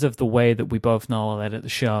 and because of the way that we both know I'll edit the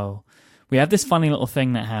show, we have this funny little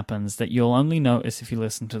thing that happens that you'll only notice if you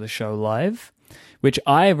listen to the show live, which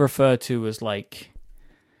I refer to as like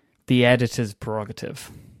the editor's prerogative,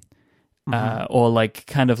 or like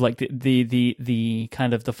kind of like the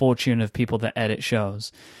kind of the fortune of people that edit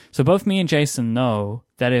shows. So both me and Jason know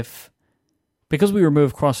that because we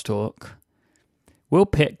remove crosstalk, we'll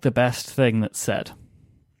pick the best thing that's said.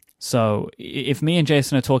 So if me and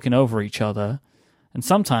Jason are talking over each other, and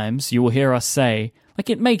sometimes you will hear us say, like,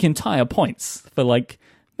 it make entire points for like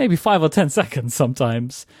maybe 5 or 10 seconds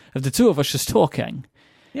sometimes of the two of us just talking.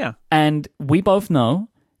 Yeah. And we both know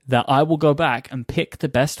that I will go back and pick the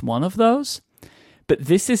best one of those. But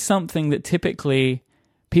this is something that typically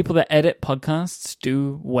people that edit podcasts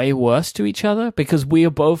do way worse to each other, because we are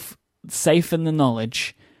both safe in the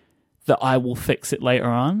knowledge that I will fix it later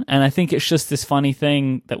on. And I think it's just this funny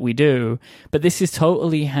thing that we do. But this is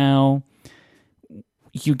totally how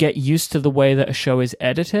you get used to the way that a show is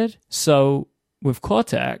edited. So with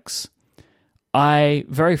Cortex, I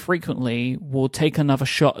very frequently will take another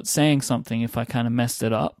shot at saying something if I kind of messed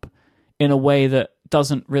it up in a way that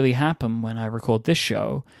doesn't really happen when I record this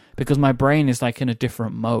show, because my brain is like in a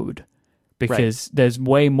different mode, because there's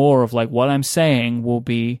way more of like what I'm saying will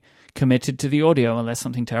be committed to the audio unless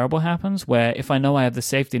something terrible happens, where if I know I have the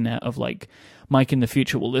safety net of like Mike in the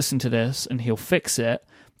future will listen to this and he'll fix it,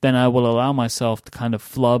 then I will allow myself to kind of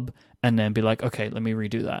flub and then be like, okay, let me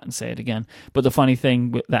redo that and say it again. But the funny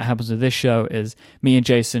thing that happens with this show is me and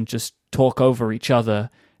Jason just talk over each other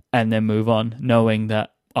and then move on, knowing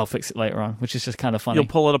that I'll fix it later on, which is just kind of funny. You'll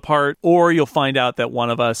pull it apart, or you'll find out that one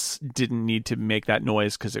of us didn't need to make that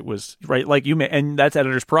noise because it was right. Like you may, and that's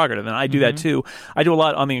editor's prerogative, and I do that too. I do a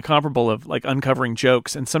lot on the Incomparable of like uncovering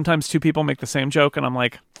jokes, and sometimes two people make the same joke, and I'm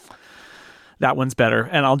like, that one's better,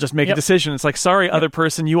 and I'll just make a decision. It's like, sorry, other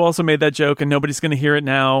person, you also made that joke, and nobody's going to hear it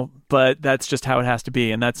now, but that's just how it has to be,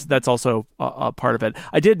 and that's also a part of it.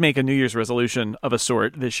 I did make a New Year's resolution of a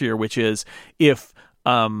sort this year, which is if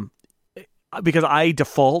because I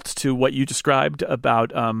default to what you described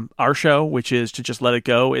about our show, which is to just let it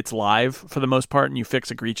go. It's live for the most part, and you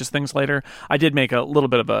fix egregious things later. I did make a little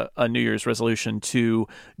bit of a New Year's resolution to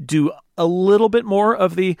do a little bit more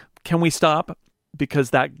of the can we stop? Because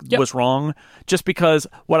that was wrong. Just because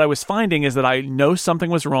what I was finding is that I know something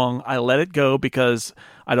was wrong. I let it go because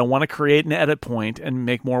I don't want to create an edit point and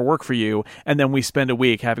make more work for you. And then we spend a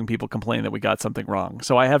week having people complain that we got something wrong.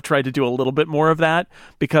 So I have tried to do a little bit more of that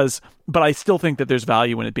but I still think that there's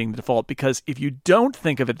value in it being the default, because if you don't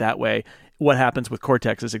think of it that way, what happens with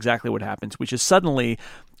Cortex is exactly what happens, which is suddenly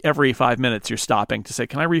every 5 minutes you're stopping to say,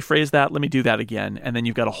 can I rephrase that? Let me do that again. And then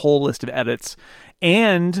you've got a whole list of edits.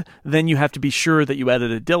 And then you have to be sure that you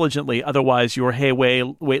edit it diligently. Otherwise, you're, hey,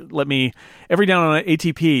 wait, let me... Every down on an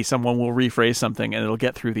ATP, someone will rephrase something and it'll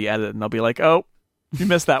get through the edit and they'll be like, oh, you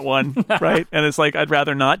missed that one, right? And it's like, I'd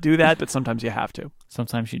rather not do that, but sometimes you have to.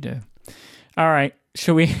 Sometimes you do. All right.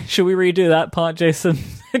 Should we redo that part, Jason?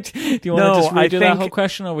 Do you want to just redo that whole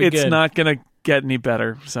question, or are we good? It's not going to get any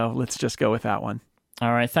better, so let's just go with that one.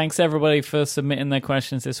 All right. Thanks, everybody, for submitting their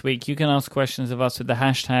questions this week. You can ask questions of us with the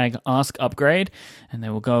hashtag AskUpgrade, and they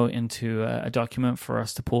will go into a document for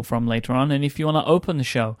us to pull from later on. And if you want to open the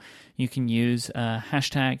show, you can use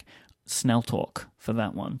hashtag Snell Talk for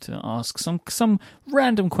that one, to ask some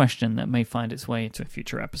random question that may find its way into a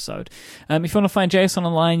future episode. If you want to find Jason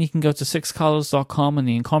online, you can go to sixcolors.com and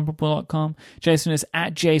theincomparable.com. Jason is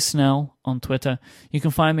at jsnell on Twitter. You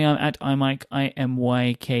can find me at imyke,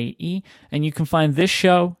 IMYKE, and you can find this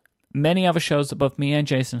show, many other shows that both me and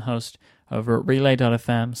Jason host, over at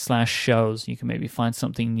relay.fm/shows. You can maybe find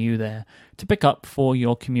something new there to pick up for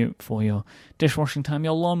your commute, for your dishwashing time,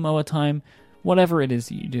 your lawnmower time, whatever it is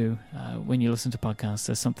that you do when you listen to podcasts.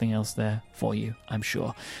 There's something else there for you, I'm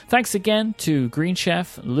sure. Thanks again to Green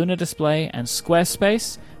Chef, Lunar Display, and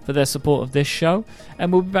Squarespace for their support of this show,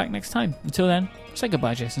 and we'll be back next time. Until then, say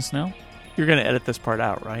goodbye, Jason Snell. You're going to edit this part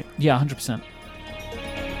out, right? Yeah, 100%.